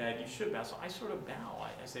that you should bow. So I sort of bow.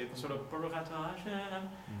 I say sort of Baruch Atah Hashem.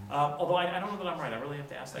 Mm. Although I don't know that I'm right. I really have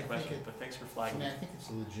to ask I that think question. it- But thanks for I flagging mean, I it. think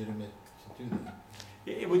it's legitimate to do that.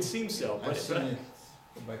 It would seem so, I've seen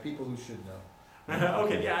but it by people who should know.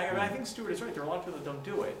 okay, yeah, I think Stuart is right. There are a lot of people that don't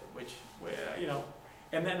do it, which, you know,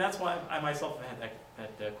 and then that's why I myself have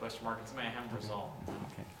had that question mark. It's something I haven't resolved.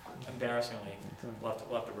 Okay. Embarrassingly, That's all right.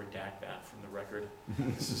 we'll have to redact that from the record.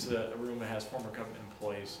 This is a room that has former government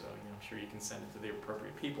employees, so you know, I'm sure you can send it to the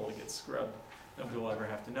appropriate people to get scrubbed. Nobody will ever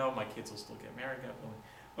have to know. My kids will still get married, God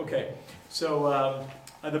willing. Okay, so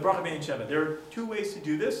the bracha bein sheva. There are two ways to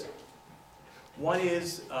do this. One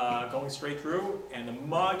is going straight through, and the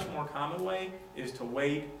much more common way is to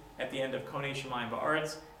wait at the end of Konei Shemayim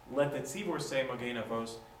Ba'aretz, let the tzibur say Magen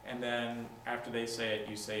Avos, and then after they say it,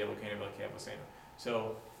 you say Elokeinu V'Elokei Avosenu.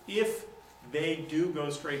 So if they do go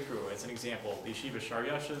straight through, as an example, the Yeshiva Shar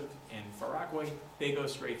Yashiv in Far Rockaway, they go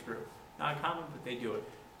straight through. Not common, but they do it.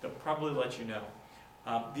 They'll probably let you know.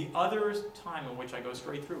 The other time in which I go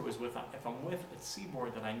straight through is if I'm with a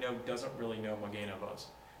tzibur that I know doesn't really know Magen Avos.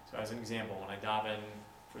 So as an example, when I daven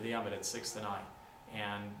for the Yamid at 6 to 9,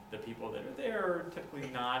 and the people that are there are typically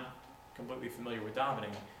not completely familiar with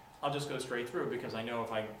davening, I'll just go straight through because I know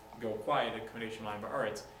if I go quiet at Konei Shemayim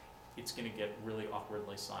Ba'aretz, it's going to get really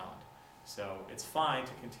awkwardly silent. So it's fine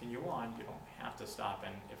to continue on. You don't have to stop.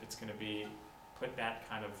 And if it's going to be put that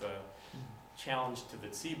kind of challenge to the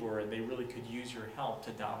tzibur, and they really could use your help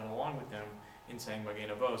to daven along with them in saying Magen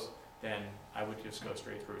Avos, then I would just go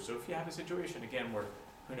straight through. So if you have a situation again where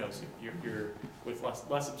who knows, you're with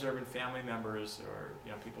less observant family members, or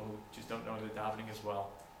you know people who just don't know the davening as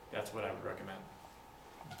well, that's what I would recommend.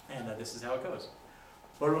 And this is how it goes.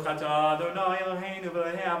 Baruch atah Adonai Eloheinu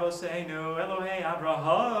v'Elokei Avosenu Elohei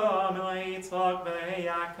Abraham Elohei Yitzchak v'Elokei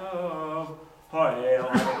Yaakov Ha'el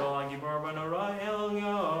Ha'adol Ha'gibor B'Nora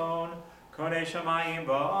Elyon Konei Shemayim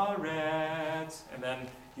Ba'aretz. And then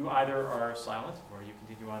you either are silent or you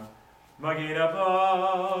continue on. Magen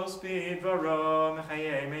Avos b'dvaro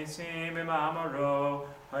mechayei mesim b'ma'amaro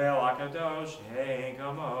Ha'el HaKadosh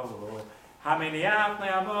He'gamo Haminiach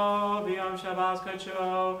le'amo b'yom Shabbos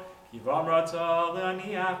Kadsho Yivam Ratzah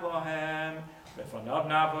le'aniach lohem B'fanav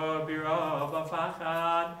navo b'rov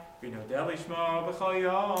b'fachad V'nodel lishmo b'chol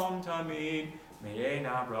yom tamid Me'ein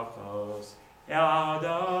ha'brachos El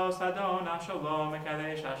ha'ados Adon ha'shalom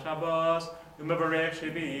Mekadesh ha'shabbos U'mevarech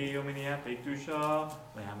shebi U'miniach b'kedusha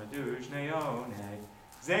Le'hamadu shnei oneg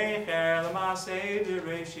Zecher l'masei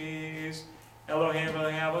d'reishis Elohim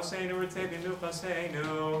Elohim Avosenu V'tevinu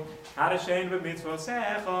Chaseinu Hadashen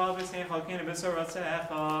B'mitzvosecha V'secha Kenu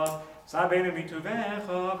B'soratsecha Sabeinu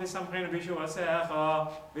Mituvecha V'samchenu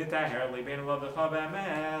B'shuasecha V'taher Libeinu Lovecha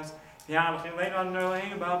B'emes V'yamchin Leinu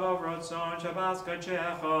Elohim Baba V'rotzon Shabbos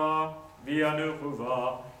Kachecha V'yanu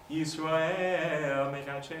Chuva Yisrael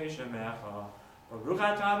Mekadshe Shemecha Baruch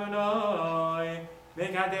atah Adonai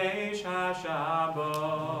Mekadesh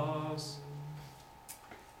HaShabbos.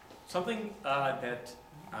 Something that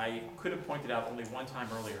I could have pointed out only one time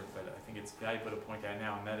earlier, but I think it's valuable to point out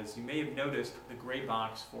now, and that is you may have noticed the gray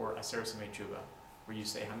box for Aser Simei Tshuva, where you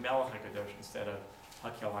say Hamelech HaKadosh instead of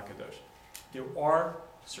Hakel HaKadosh. There are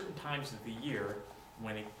certain times of the year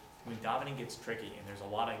when davening gets tricky and there's a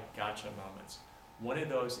lot of gotcha moments. One of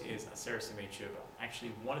those is Aser Simei Tshuva.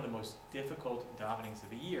 Actually, one of the most difficult davenings of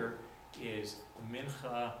the year is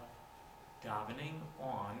Mincha davening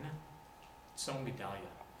on Tzom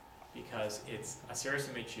Gedalia, because it's Aser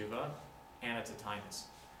Simei Tshuva and it's a Tainus.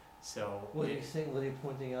 So What are you saying? What are you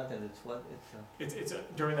pointing out? That it's what? it's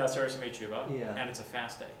during the Aser Simei Tshuva, Yeah. and it's a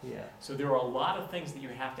fast day. Yeah. So there are a lot of things that you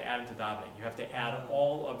have to add into davening. You have to add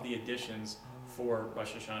all of the additions for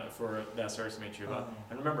Rosh Hashanah, for the Aser Simei Tshuva.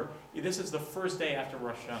 And remember, this is the first day after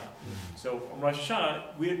Rosh Hashanah. So on Rosh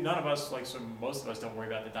Hashanah, none of us, most of us don't worry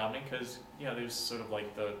about the davening because, there's sort of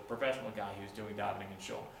like the professional guy who's doing davening in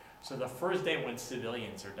shul. So the first day when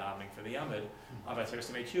civilians are davening for the Yamid of Aser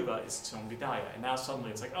Simei Tshuva is Tzom Gedalia. And now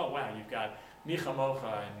suddenly it's like, oh wow, you've got Micha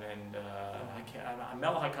Mocha and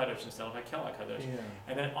Hamel HaKadosh instead of Hakel HaKadosh. Yeah.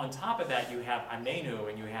 And then on top of that, you have Amenu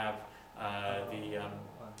and you have the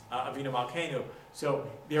Avinu Malkeinu. So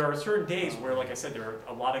there are certain days where, like I said, there are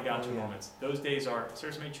a lot of gotcha moments. Those days are Aser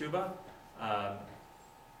Simei Tshuva,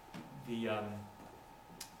 the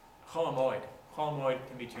Chol HaMoed. Chol HaMoed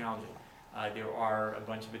can be challenging. There are a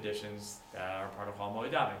bunch of additions that are part of Chol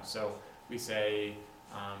HaMoed davening. So we say,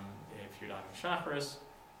 if you're davening Shacharis,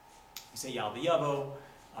 you say Yal V'Yavo.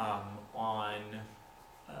 On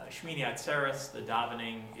Shmini Atzeres, the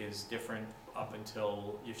davening is different up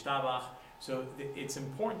until Yishtabach. So it's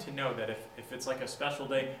important to know that if it's like a special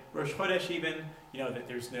day, Rosh Chodesh even, that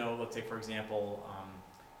there's no, let's say for example,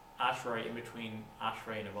 Ashrei in between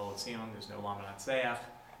Ashrei and Avolat Zion. There's no Lamanat Seach,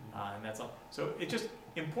 and that's all. So it's just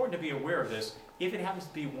important to be aware of this. If it happens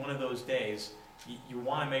to be one of those days, you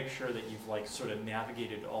want to make sure that you've like sort of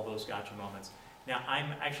navigated all those gotcha moments. Now,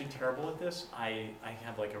 I'm actually terrible at this. I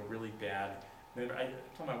have like a really bad, I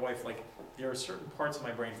told my wife, like, there are certain parts of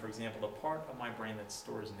my brain, for example, the part of my brain that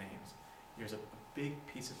stores names, there's a big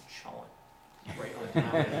piece of cholent right on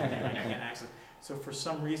top of it, and I can't access. So for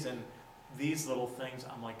some reason, these little things,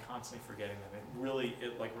 I'm like constantly forgetting them.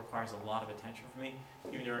 It like requires a lot of attention from me,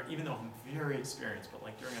 even though I'm very experienced, but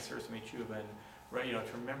like during a service to meet you, and right,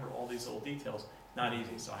 to remember all these little details, not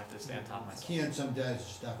easy, so I have to stay on top of myself. Can't some days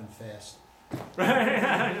just stopping fast.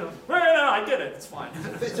 Right, no, I did it, it's fine.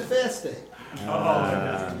 It's a fast day.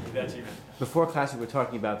 That's you. Before class, we were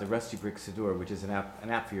talking about the Rusty Brick Siddur, which is an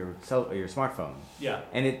app for your smartphone. Yeah.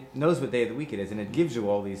 And it knows what day of the week it is, and it gives you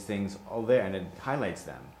all these things all there, and it highlights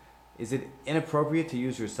them. Is it inappropriate to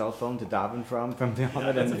use your cell phone to daven from the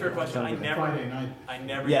Yeah, that's a fair question. I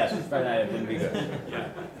never. Yes, Friday night it wouldn't be good.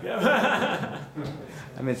 Yeah.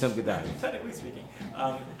 I mean, some good daven. Technically speaking,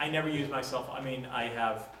 I never use my cell phone. I mean, I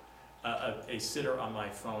have a sitter on my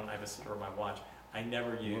phone. I have a sitter on my watch. I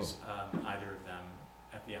never use either of them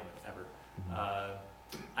at the end ever. I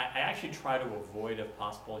actually try to avoid, if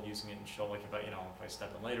possible, using it in shul. Like if I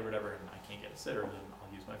step in late or whatever, and I can't get a sitter, then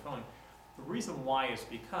I'll use my phone. The reason why is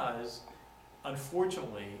because,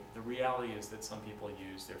 unfortunately, the reality is that some people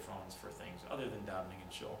use their phones for things other than davening in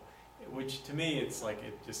shul, which to me, it's like,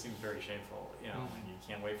 it just seems very shameful, and you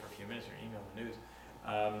can't wait for a few minutes or email the news.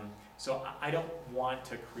 So I don't want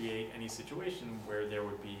to create any situation where there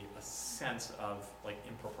would be a sense of like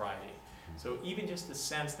impropriety. So even just the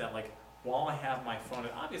sense that like, while I have my phone,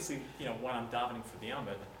 and obviously, when I'm davening for the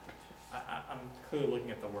Amud, I'm clearly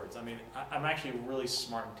looking at the words. I mean, I'm actually really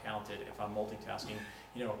smart and talented if I'm multitasking,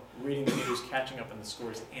 reading the news, catching up on the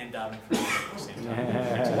scores, and davening for the at the same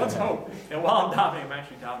time. So let's hope that while I'm davening, I'm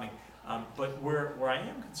actually davening. But where I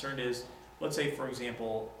am concerned is, let's say, for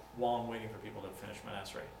example, while I'm waiting for people to finish my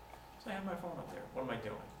Esrei, so I have my phone up there. What am I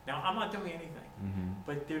doing? Now, I'm not doing anything,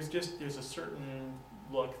 but there's a certain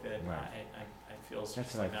look that Right. I feel is That's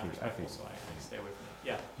just what like I not feel. respectful, so I stay away from it.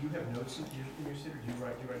 Yeah. Do you have notes in your sitter? Do you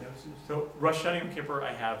write notes in your sitter? So Rosh Hashanah Yom Kippur,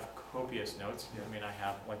 I have copious notes. Yeah. I mean, I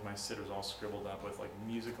have like my sitters all scribbled up with like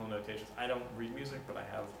musical notations. I don't read music, but I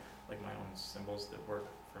have like my own symbols that work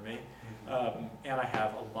for me. And I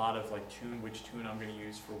have a lot of like which tune I'm going to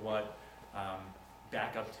use for what,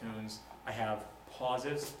 backup tunes. I have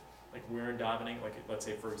pauses, like we're in davening. Like let's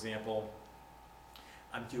say, for example,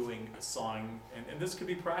 I'm doing a song, and this could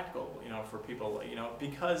be practical, for people,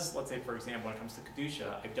 because let's say, for example, when it comes to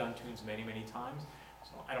Kedusha, I've done tunes many, many times,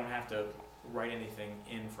 so I don't have to write anything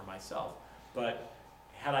in for myself. But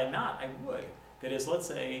had I not, I would. That is, let's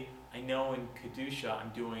say I know in Kedusha I'm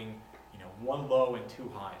doing, one low and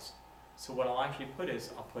two highs. So what I'll actually put is,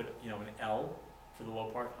 I'll put, an L for the low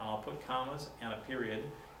part, and I'll put commas and a period,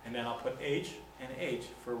 and then I'll put H and H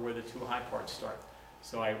for where the two high parts start.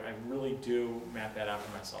 So I really do map that out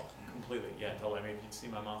for myself completely. Yeah, totally. I mean, if you'd see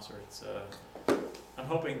my monster, it's. I'm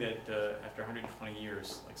hoping that after 120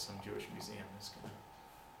 years, like some Jewish museum is going to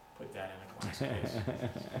put that in a glass case.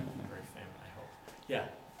 Very famous, I hope. Yeah.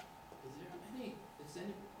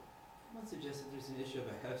 Someone suggested there's an issue of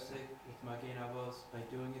a hefsek with Magen Avos by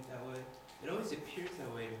doing it that way. It always appears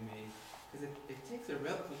that way to me because it takes a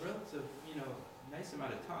relative, nice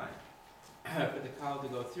amount of time for the call to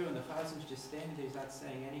go through, and the chazan's just standing there, he's not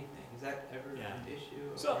saying anything. Is that ever an issue?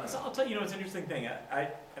 So I'll tell you, it's an interesting thing. I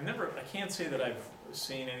can't say that I've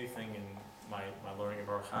seen anything in my learning of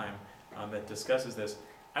Baruch Chaim that discusses this.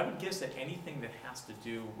 I would guess that anything that has to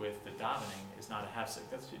do with the davening is not a hefsek.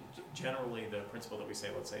 That's generally the principle that we say.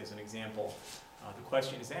 Let's say, as an example, the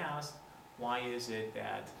question is asked, why is it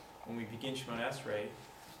that when we begin Shemona Esrei,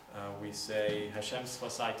 we say, Hashem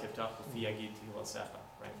Sfasai Tiftach V'fi Yagid Tehillah Secha.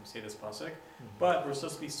 Right, we say this pasuk, but we're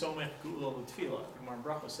supposed to be somech Ba'al Tefilah. Gemara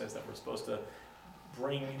Bracha says that we're supposed to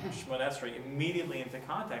bring Shemona Esrei immediately into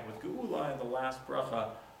contact with Geula, and the last bracha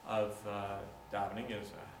of davening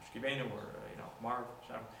is Shkibenu or Maariv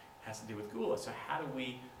has to do with Geula. So how do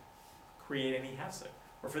we create any hefsek?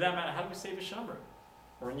 Or for that matter, how do we say V'shamrim?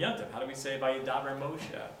 Or in Yontif, how do we say Vayidaber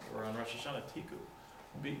Moshe? Or on Rosh Hashanah Tiku?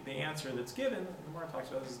 The answer that's given, the Gemara talks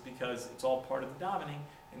about this, is because it's all part of the davening,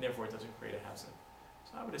 and therefore it doesn't create a hefsek.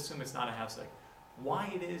 So I would assume it's not a hefsek.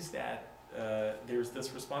 Why it is that there's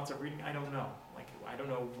this responsive reading, I don't know. Like, I don't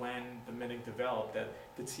know when the minhag developed that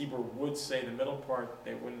the tzibur would say the middle part,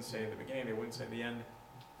 they wouldn't say the beginning, they wouldn't say the end.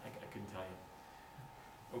 I couldn't tell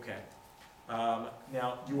you. Okay.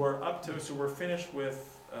 Now, you are up to, so we're finished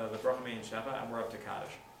with the Bracha and Sheva, and we're up to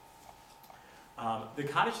Kaddish. The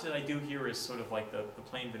Kaddish that I do here is sort of like the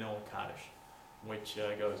plain vanilla Kaddish, which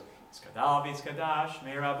goes, Skadav Iskadash,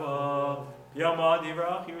 Meirabo, Yomad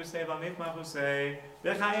Yivrach, Yusei Vamikma Husei,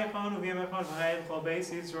 Bechayechon Uvimechon Vahel Chol Beis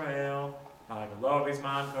Yisrael, Hagalo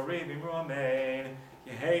Bizman Karib Imru Amen,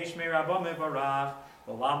 Yehesh Meirabo Mevarach,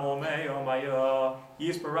 Volamo Meo Mayo,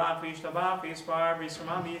 Yisparach Vishtabach, Yispar,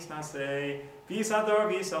 Visramam Yisnasei, Visador,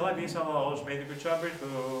 Visala, Visalosh,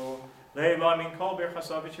 Medikuchabritu, Leila Min Kol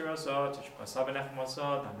Birchasov Vichirasot, Tishpasav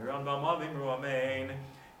Nechmasot, Amiron Bamav Imru Amen,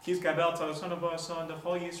 Kis Kabel Son of Son, the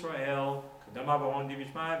whole Yisrael, Kadamabon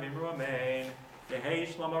Divishmai, Vimru Amen,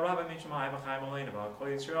 Yehesh Lamarabba Mishmai, Vachaim Alenava, Kol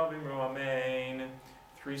Yisrael, Vimru Amen.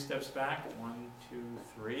 3 steps back, 1, 2,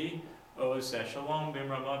 3. O says Shalom,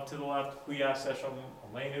 Vimram up to the left, Kuya says Shalom,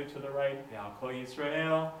 Alenu to the right, Yal Kol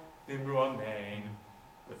Yisrael, Vimru Amen,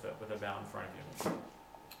 with a bow in front of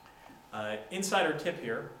you. Insider tip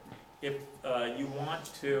here, if you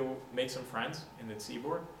want to make some friends in the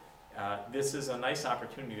tzibur, this is a nice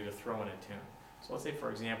opportunity to throw in a tune. So let's say, for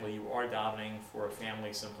example, you are davening for a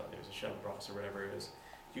family simcha. There's a Shabbat Brachos or whatever it is.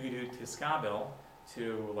 You could do Tiskabel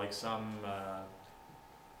to like some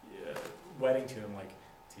wedding tune, like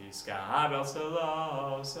Tiskabel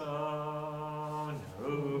Solo Son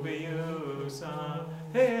Rubiusan.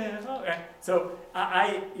 Okay. So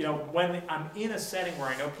I, when I'm in a setting where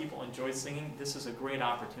I know people enjoy singing, this is a great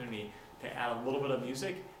opportunity to add a little bit of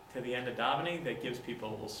music to the end of davening that gives people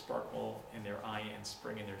a little sparkle in their eye and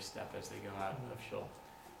spring in their step as they go out of shul.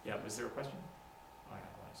 Yeah, was there a question? Oh,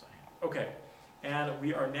 yeah, okay, and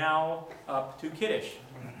we are now up to Kiddush.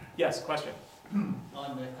 Yes, question?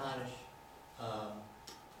 On the Kaddish,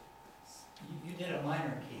 you did a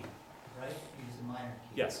minor key, right? You used a minor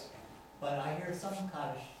key. Yes. But I hear some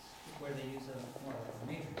Kaddish where they use a more of a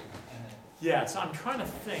major key. Yeah, so I'm trying to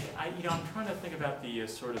think. I'm trying to think about the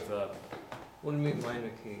sort of what do you mean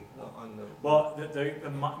minor key on the? Well, the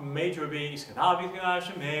major would be so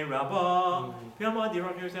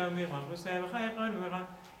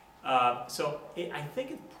I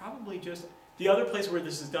think it's probably just the other place where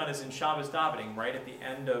this is done is in Shabbos davening, right at the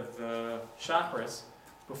end of Shacharis,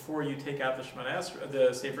 before you take out the Shemona Esrei,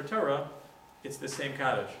 the Sefer Torah. It's the same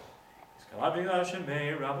Kaddish.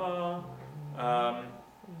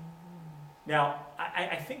 Now,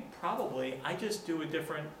 I think probably I just do a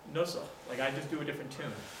different nusach, like I just do a different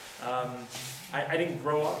tune. I didn't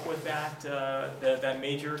grow up with that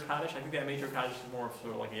major Kaddish. I think that major Kaddish is more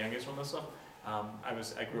sort of like a young Israel nusach.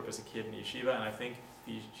 I grew up as a kid in yeshiva, and I think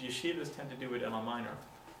the yeshivas tend to do it in a minor.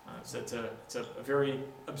 So it's a very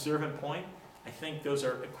observant point. I think those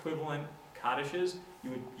are equivalent Kaddishes.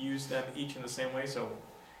 You would use them each in the same way. So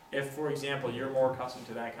if, for example, you're more accustomed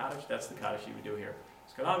to that Kaddish, that's the Kaddish you would do here.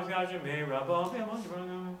 And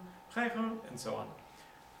so on.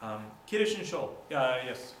 Kiddush and Shul.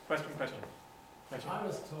 Yes, question. I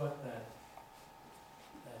was taught that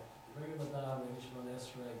regular davening, Shemona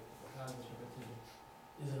Esrei, Kaddish repetition,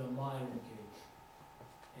 is in a minor key.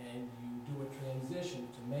 And you do a transition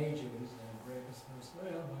to majors and break a first and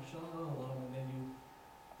then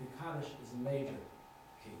the Kaddish is a major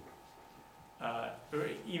key.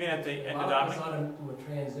 Even at the end of davening? davening? Do a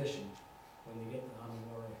transition when you get to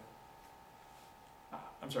Hamimoria.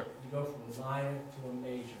 I'm sorry. You go from a minor to a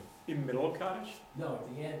major. In the middle of Kaddish? No, at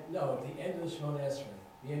the end of the Shemona Esrei,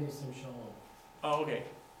 the end of Sim Shalom. Oh, okay.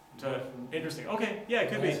 Interesting. Okay, yeah, it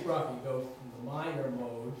could be. You go from the minor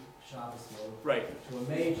mode, Shabbos mode, right, to a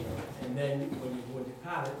major, and then when you go into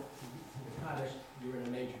Kaddish, you're in a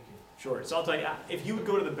major key. Sure. So I'll tell you, if you would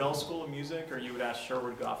go to the Bell School of Music, or you would ask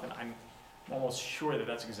Sherwood Goffin, I'm almost sure that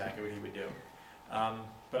that's exactly what he would do.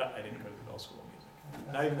 But I didn't go to the Bell School of Music.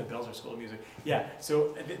 Not even the Belzer School of Music. Yeah.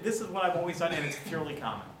 So this is what I've always done, and it's fairly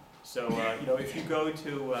common. So if you go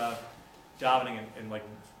to davening in like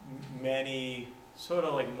many sort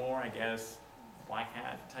of like more, I guess, black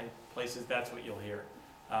hat type places, that's what you'll hear.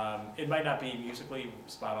 It might not be musically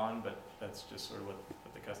spot on, but that's just sort of what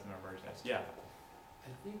the custom emerged as. Yeah. I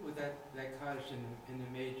think with that Kaddish in the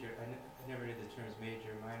major, I never did the terms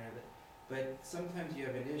major, minor, but sometimes you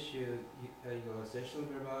have an issue, you go,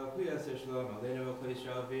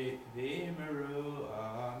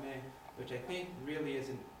 which I think really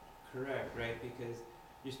isn't correct, right? Because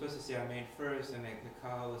you're supposed to say Amen first, and the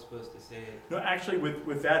Kal is supposed to say it. No, actually,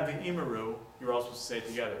 with that V'imaru, you're all supposed to say it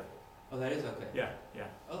together. Oh, that is okay. Yeah.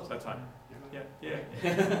 Oh, so that's fine. Yeah.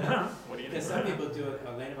 What do you do? Because some people do it,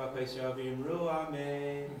 Amen,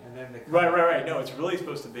 Amen, and then the Kal. Right. No, it's really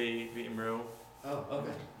supposed to be V'imaru. Oh,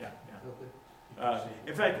 okay. Yeah. Okay.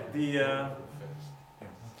 In fact,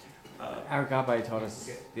 our Gabbai taught us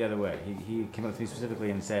the other way. He came up to me specifically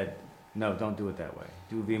and said, no, don't do it that way.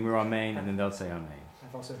 Do V'imur Amen, and then they'll say Amen.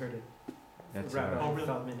 I've also heard it That's Rabbi Oh, really?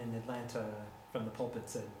 Feldman in Atlanta from the pulpit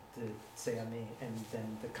said to say Amen, and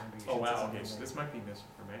then the congregation Oh, says wow, okay, Amen. so this might be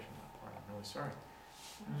misinformation on my part, I'm really sorry.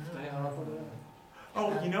 Stay on off of that.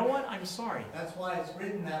 Oh, you know what, I'm sorry. That's why it's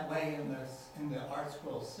written that way in the Art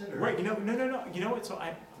Scroll Siddur. Right, you know, no, you know what, so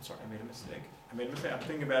I'm sorry, I made a mistake. I'm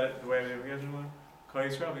thinking about it the way I guys are like, Kol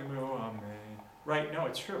Yisrael v'yimru amen. Right, no,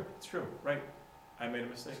 it's true, right, I made a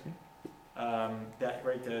mistake. That,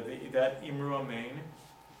 right, that imru amen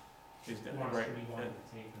is, right.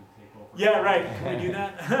 Yeah, right, can we do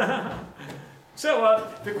that? So,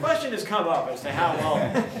 the question has come up as to how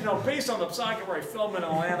well, based on the psaka where Feldman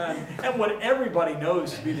and Atlanta, and what everybody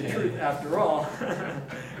knows to be the truth after all.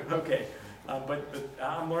 Okay, but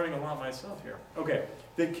I'm learning a lot myself here. Okay,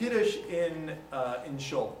 the Kiddush in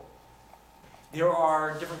Shul. There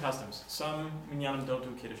are different customs. Some minyanim don't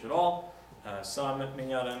do Kiddush at all. Some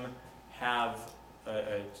minyanim have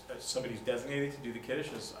somebody who's designated to do the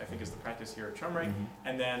Kiddush, as I think is the practice here at Chumrei,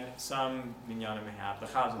 and then some minyanim have the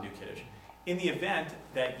Chazan do Kiddush. In the event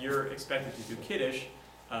that you're expected to do Kiddush,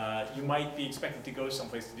 you might be expected to go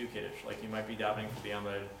someplace to do Kiddush. Like you might be davening for the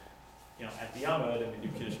Amud, at the Amud, and you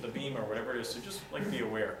do Kiddush at the beam or whatever it is. So just be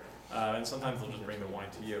aware. And sometimes they'll just bring the wine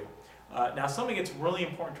to you. Now, something that's really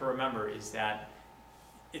important to remember is that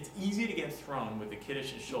it's easy to get thrown with the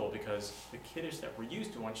Kiddush and Shul because the Kiddush that we're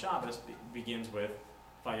used to on Shabbos begins with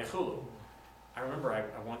Vayachulu. I remember I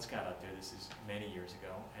once got up there, this is many years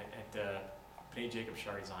ago, at Bnei Jacob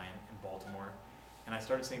Shari Zion in Baltimore, and I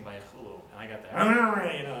started singing Vayachulu, and I got there,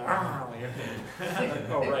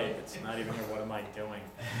 oh right, it's not even here, what am I doing?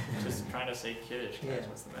 Just trying to say Kiddush, guys,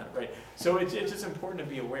 what's the matter? Right, so it's just important to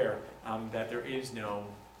be aware that there is no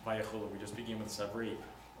Vayachulu, we just begin with Savri.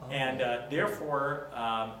 And therefore,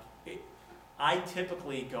 I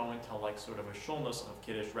typically go into like sort of a shulnus of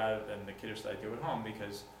Kiddush rather than the Kiddush that I do at home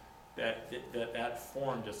because that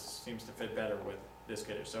form just seems to fit better with this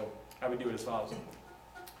Kiddush. So I would do it as follows.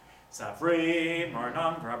 Safri,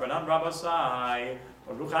 Marnam, Rabbanan, Rabbasai,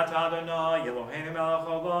 Baruch atah Adonai, Eloheinu melech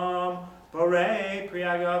olam, Borei pri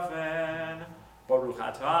hagafen, Baruch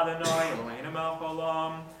atah Adonai, Eloheinu melech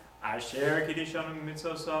olam, Asher kiddishanu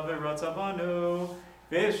mitzosav v'ratzavanu,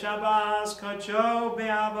 V'Shabbos kacho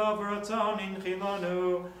be'ava v'ratzon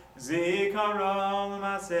inchilonu, Zikaron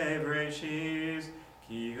l'maseh v'reishis,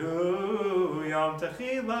 Ki hu yom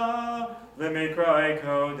techila, L'mikroi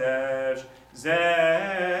kodesh,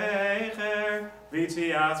 Zecher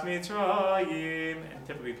v'tzias mitzrayim. And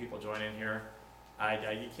typically people join in here.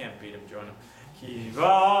 You can't beat them, join them. Ki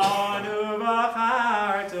vanu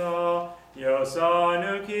v'charto,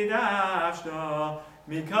 Yosonu kidashto,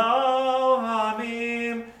 Mikol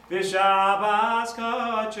hamim v'shabbos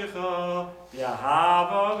kodecho,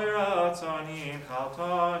 Yahavo v'ratzonim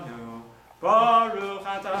chaltonu, Baruch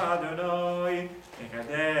atah Adonai,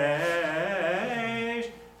 Mekadesh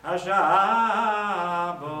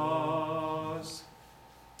HaShabbos.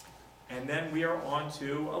 And then we are on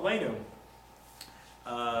to Aleinu.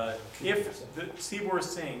 If the Tzibur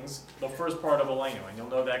sings the first part of Aleinu, and you'll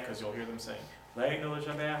know that because you'll hear them sing,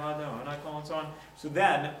 and so on. So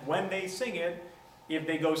then, when they sing it, if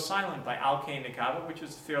they go silent by Al Kain Nekava, which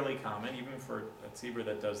is fairly common, even for a Tzibur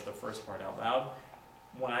that does the first part out loud,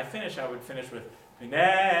 when I finish, I would finish with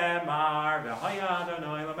V'nemar v'haya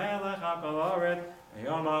Adonai l'melech hakol haaretz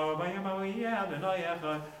v'yomo v'yomo yeh Adonai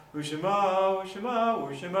echad u'shemo u'shemo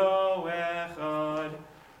u'shemo echad.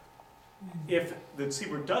 If the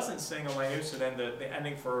tzibur doesn't sing Aleinu, so then the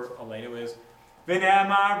ending for Aleinu is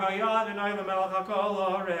V'nemar v'haya Adonai l'melech hakol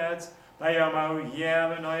haaretz v'yomo yeh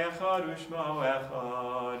Adonai echad u'shemo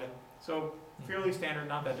echad. So fairly standard,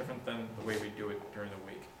 not that different than the way we do it during the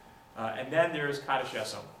week. And then there's Kaddish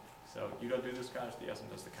Yesom. So you don't do this Kaddish, the Yesom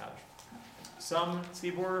does the Kaddish. Some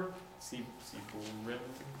Tzibur,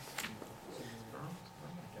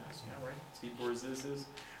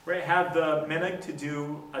 right, have the minhag to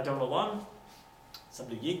do Adon Olam, some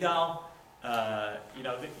do Yigdal.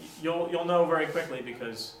 You'll know very quickly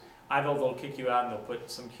because either they'll kick you out and they'll put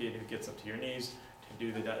some kid who gets up to your knees to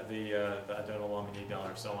do the Adon Olam and Yigdal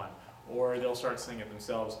or so on. Or they'll start singing it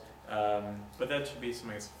themselves. But that should be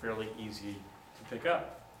something that's fairly easy to pick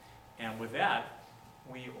up. And with that,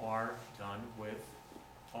 we are done with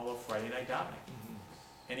all of Friday night davening.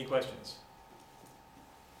 Any questions?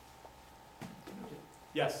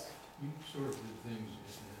 Yes? You sort of did things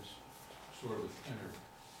as sort of a tenor,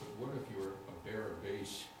 but what if you're a bare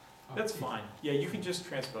bass? That's fine. Yeah, you can just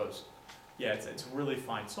transpose. Yeah, it's really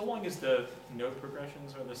fine. So long as the note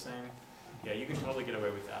progressions are the same, yeah, you can totally get away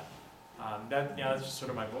with that. That's just sort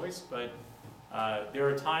of my voice, but there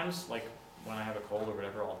are times, like when I have a cold or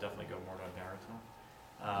whatever, I'll definitely go more to a baritone.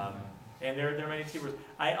 And there are many tziburs.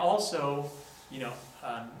 I also,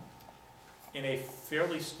 in a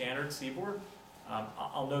fairly standard tzibur,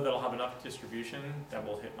 I'll know that I'll have enough distribution that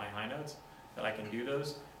will hit my high notes, that I can do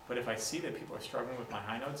those. But if I see that people are struggling with my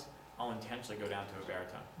high notes, I'll intentionally go down to a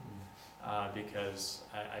baritone, because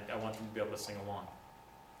I want them to be able to sing along.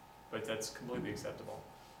 But that's completely acceptable.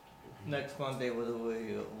 Next Monday, what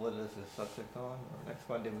is the subject on? Or next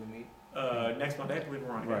Monday we meet? Next Monday, I believe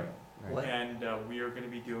we're on again. Right. What? And we are going to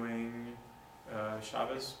be doing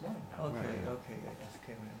Shabbos morning now. Okay, Right. okay, I just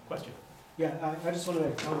came in. Question? Yeah, I just want to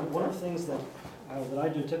make a comment. One of the things that I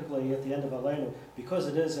do typically at the end of Aleinu, because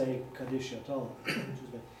it is a Kaddish Yatom,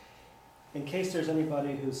 in case there's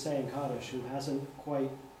anybody who's saying Kaddish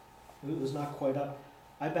who's not quite up,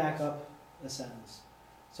 I back up a sentence.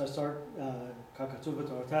 So I start Kakatuba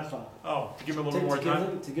Tortecha. Oh, to give it a little more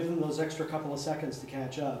time? To give them those extra couple of seconds to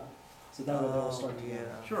catch up, so that way they'll start to get.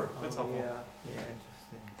 Sure, that's helpful. Yeah,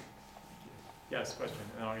 interesting. Yes, question,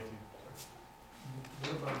 and I'll get to you.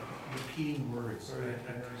 What about repeating words?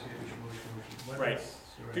 I know what Right. else?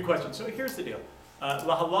 Good question. So here's the deal.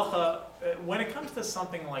 La halacha, when it comes to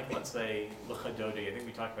something like, let's say, l'chadodi, I think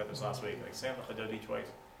we talked about this last week, like saying l'chadodi twice,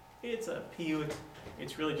 it's a piyut,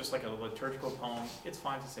 it's really just like a liturgical poem, it's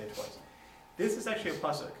fine to say it twice. This is actually a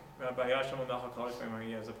pasuk. Vayashem l'melech HaKol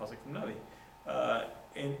Yisrael is a pasuk from Navi.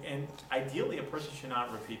 And ideally, a person should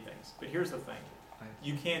not repeat things. But here's the thing.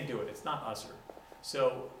 You can do it. It's not usher.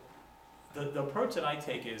 So the approach that I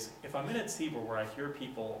take is, if I'm in a tzibur where I hear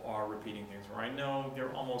people are repeating things, where I know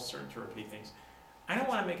they're almost certain to repeat things, I don't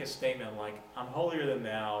want to make a statement like, I'm holier than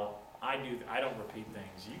thou, I don't repeat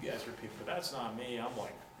things, you guys repeat, but that's not me,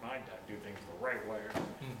 I do things the right way.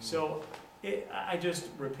 So I just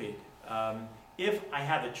repeat. If I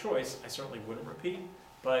had the choice, I certainly wouldn't repeat,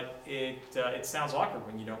 but it sounds awkward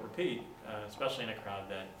when you don't repeat, especially in a crowd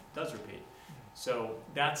that does repeat. So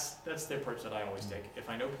that's the approach that I always take. If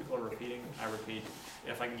I know people are repeating, I repeat.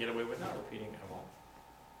 If I can get away with not repeating, I won't.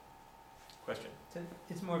 Question? So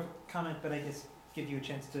it's more of a comment, but I guess give you a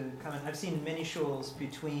chance to comment. I've seen many shuls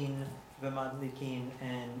between V'madlikin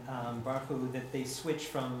and Baruch Hu that they switch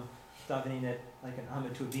from davening at like an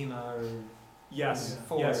Amud to a Bima or Yes,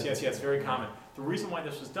 forward. yes, very common. The reason why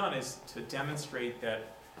this was done is to demonstrate that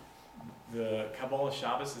the Kabbalah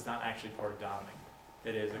Shabbos is not actually part of davening.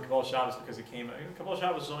 That is, the Kabbalah Shabbos, because Kabbalah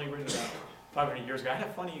Shabbos was only written about 500 years ago. I had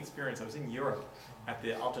a funny experience. I was in Europe at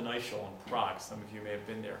the Altanai Shul in Prague. Some of you may have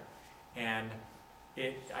been there. And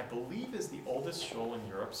it, I believe, is the oldest shul in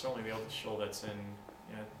Europe, certainly the oldest shul that's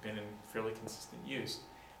been in fairly consistent use.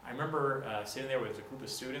 I remember sitting there with a group of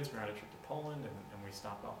students. We were on a trip to Poland, and we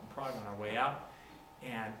stopped off in Prague on our way out.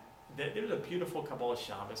 And there was a beautiful Kabbalah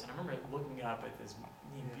Shabbos, and I remember looking up at this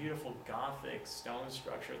beautiful Gothic stone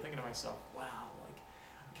structure, thinking to myself, wow, like,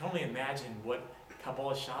 I can only imagine what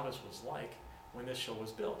Kabbalah Shabbos was like when this shul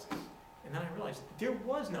was built. And then I realized there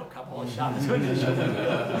was no Kabbalah Shabbos when this shul was built.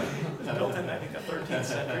 It was built in, I think, the 13th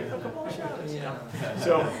century. No Kabbalah Shabbos,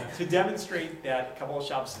 So to demonstrate that Kabbalah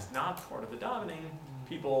Shabbos is not part of the davening,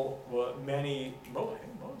 people,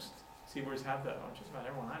 most tziburs have that, just about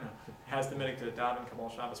everyone I know, has the minhag to daven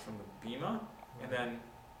Kabbalah Shabbos from the bima, and then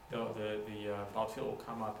the Ba'al Tefilah will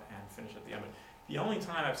come up and finish at the end. The only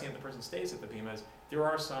time I've seen the person stays at the bima is there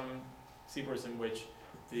are some tziburs in which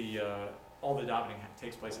all the davening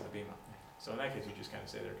takes place at the bima. So in that case, you just kind of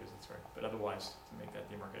stay there because it's right. But otherwise, to make that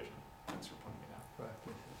demarcation, thanks for pointing it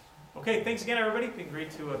out. Okay, thanks again, everybody. It's been great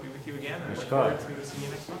to be with you again. And I look forward to seeing you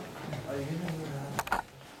next month. Are you going to?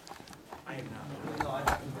 I am not. No, I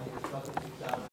have to make a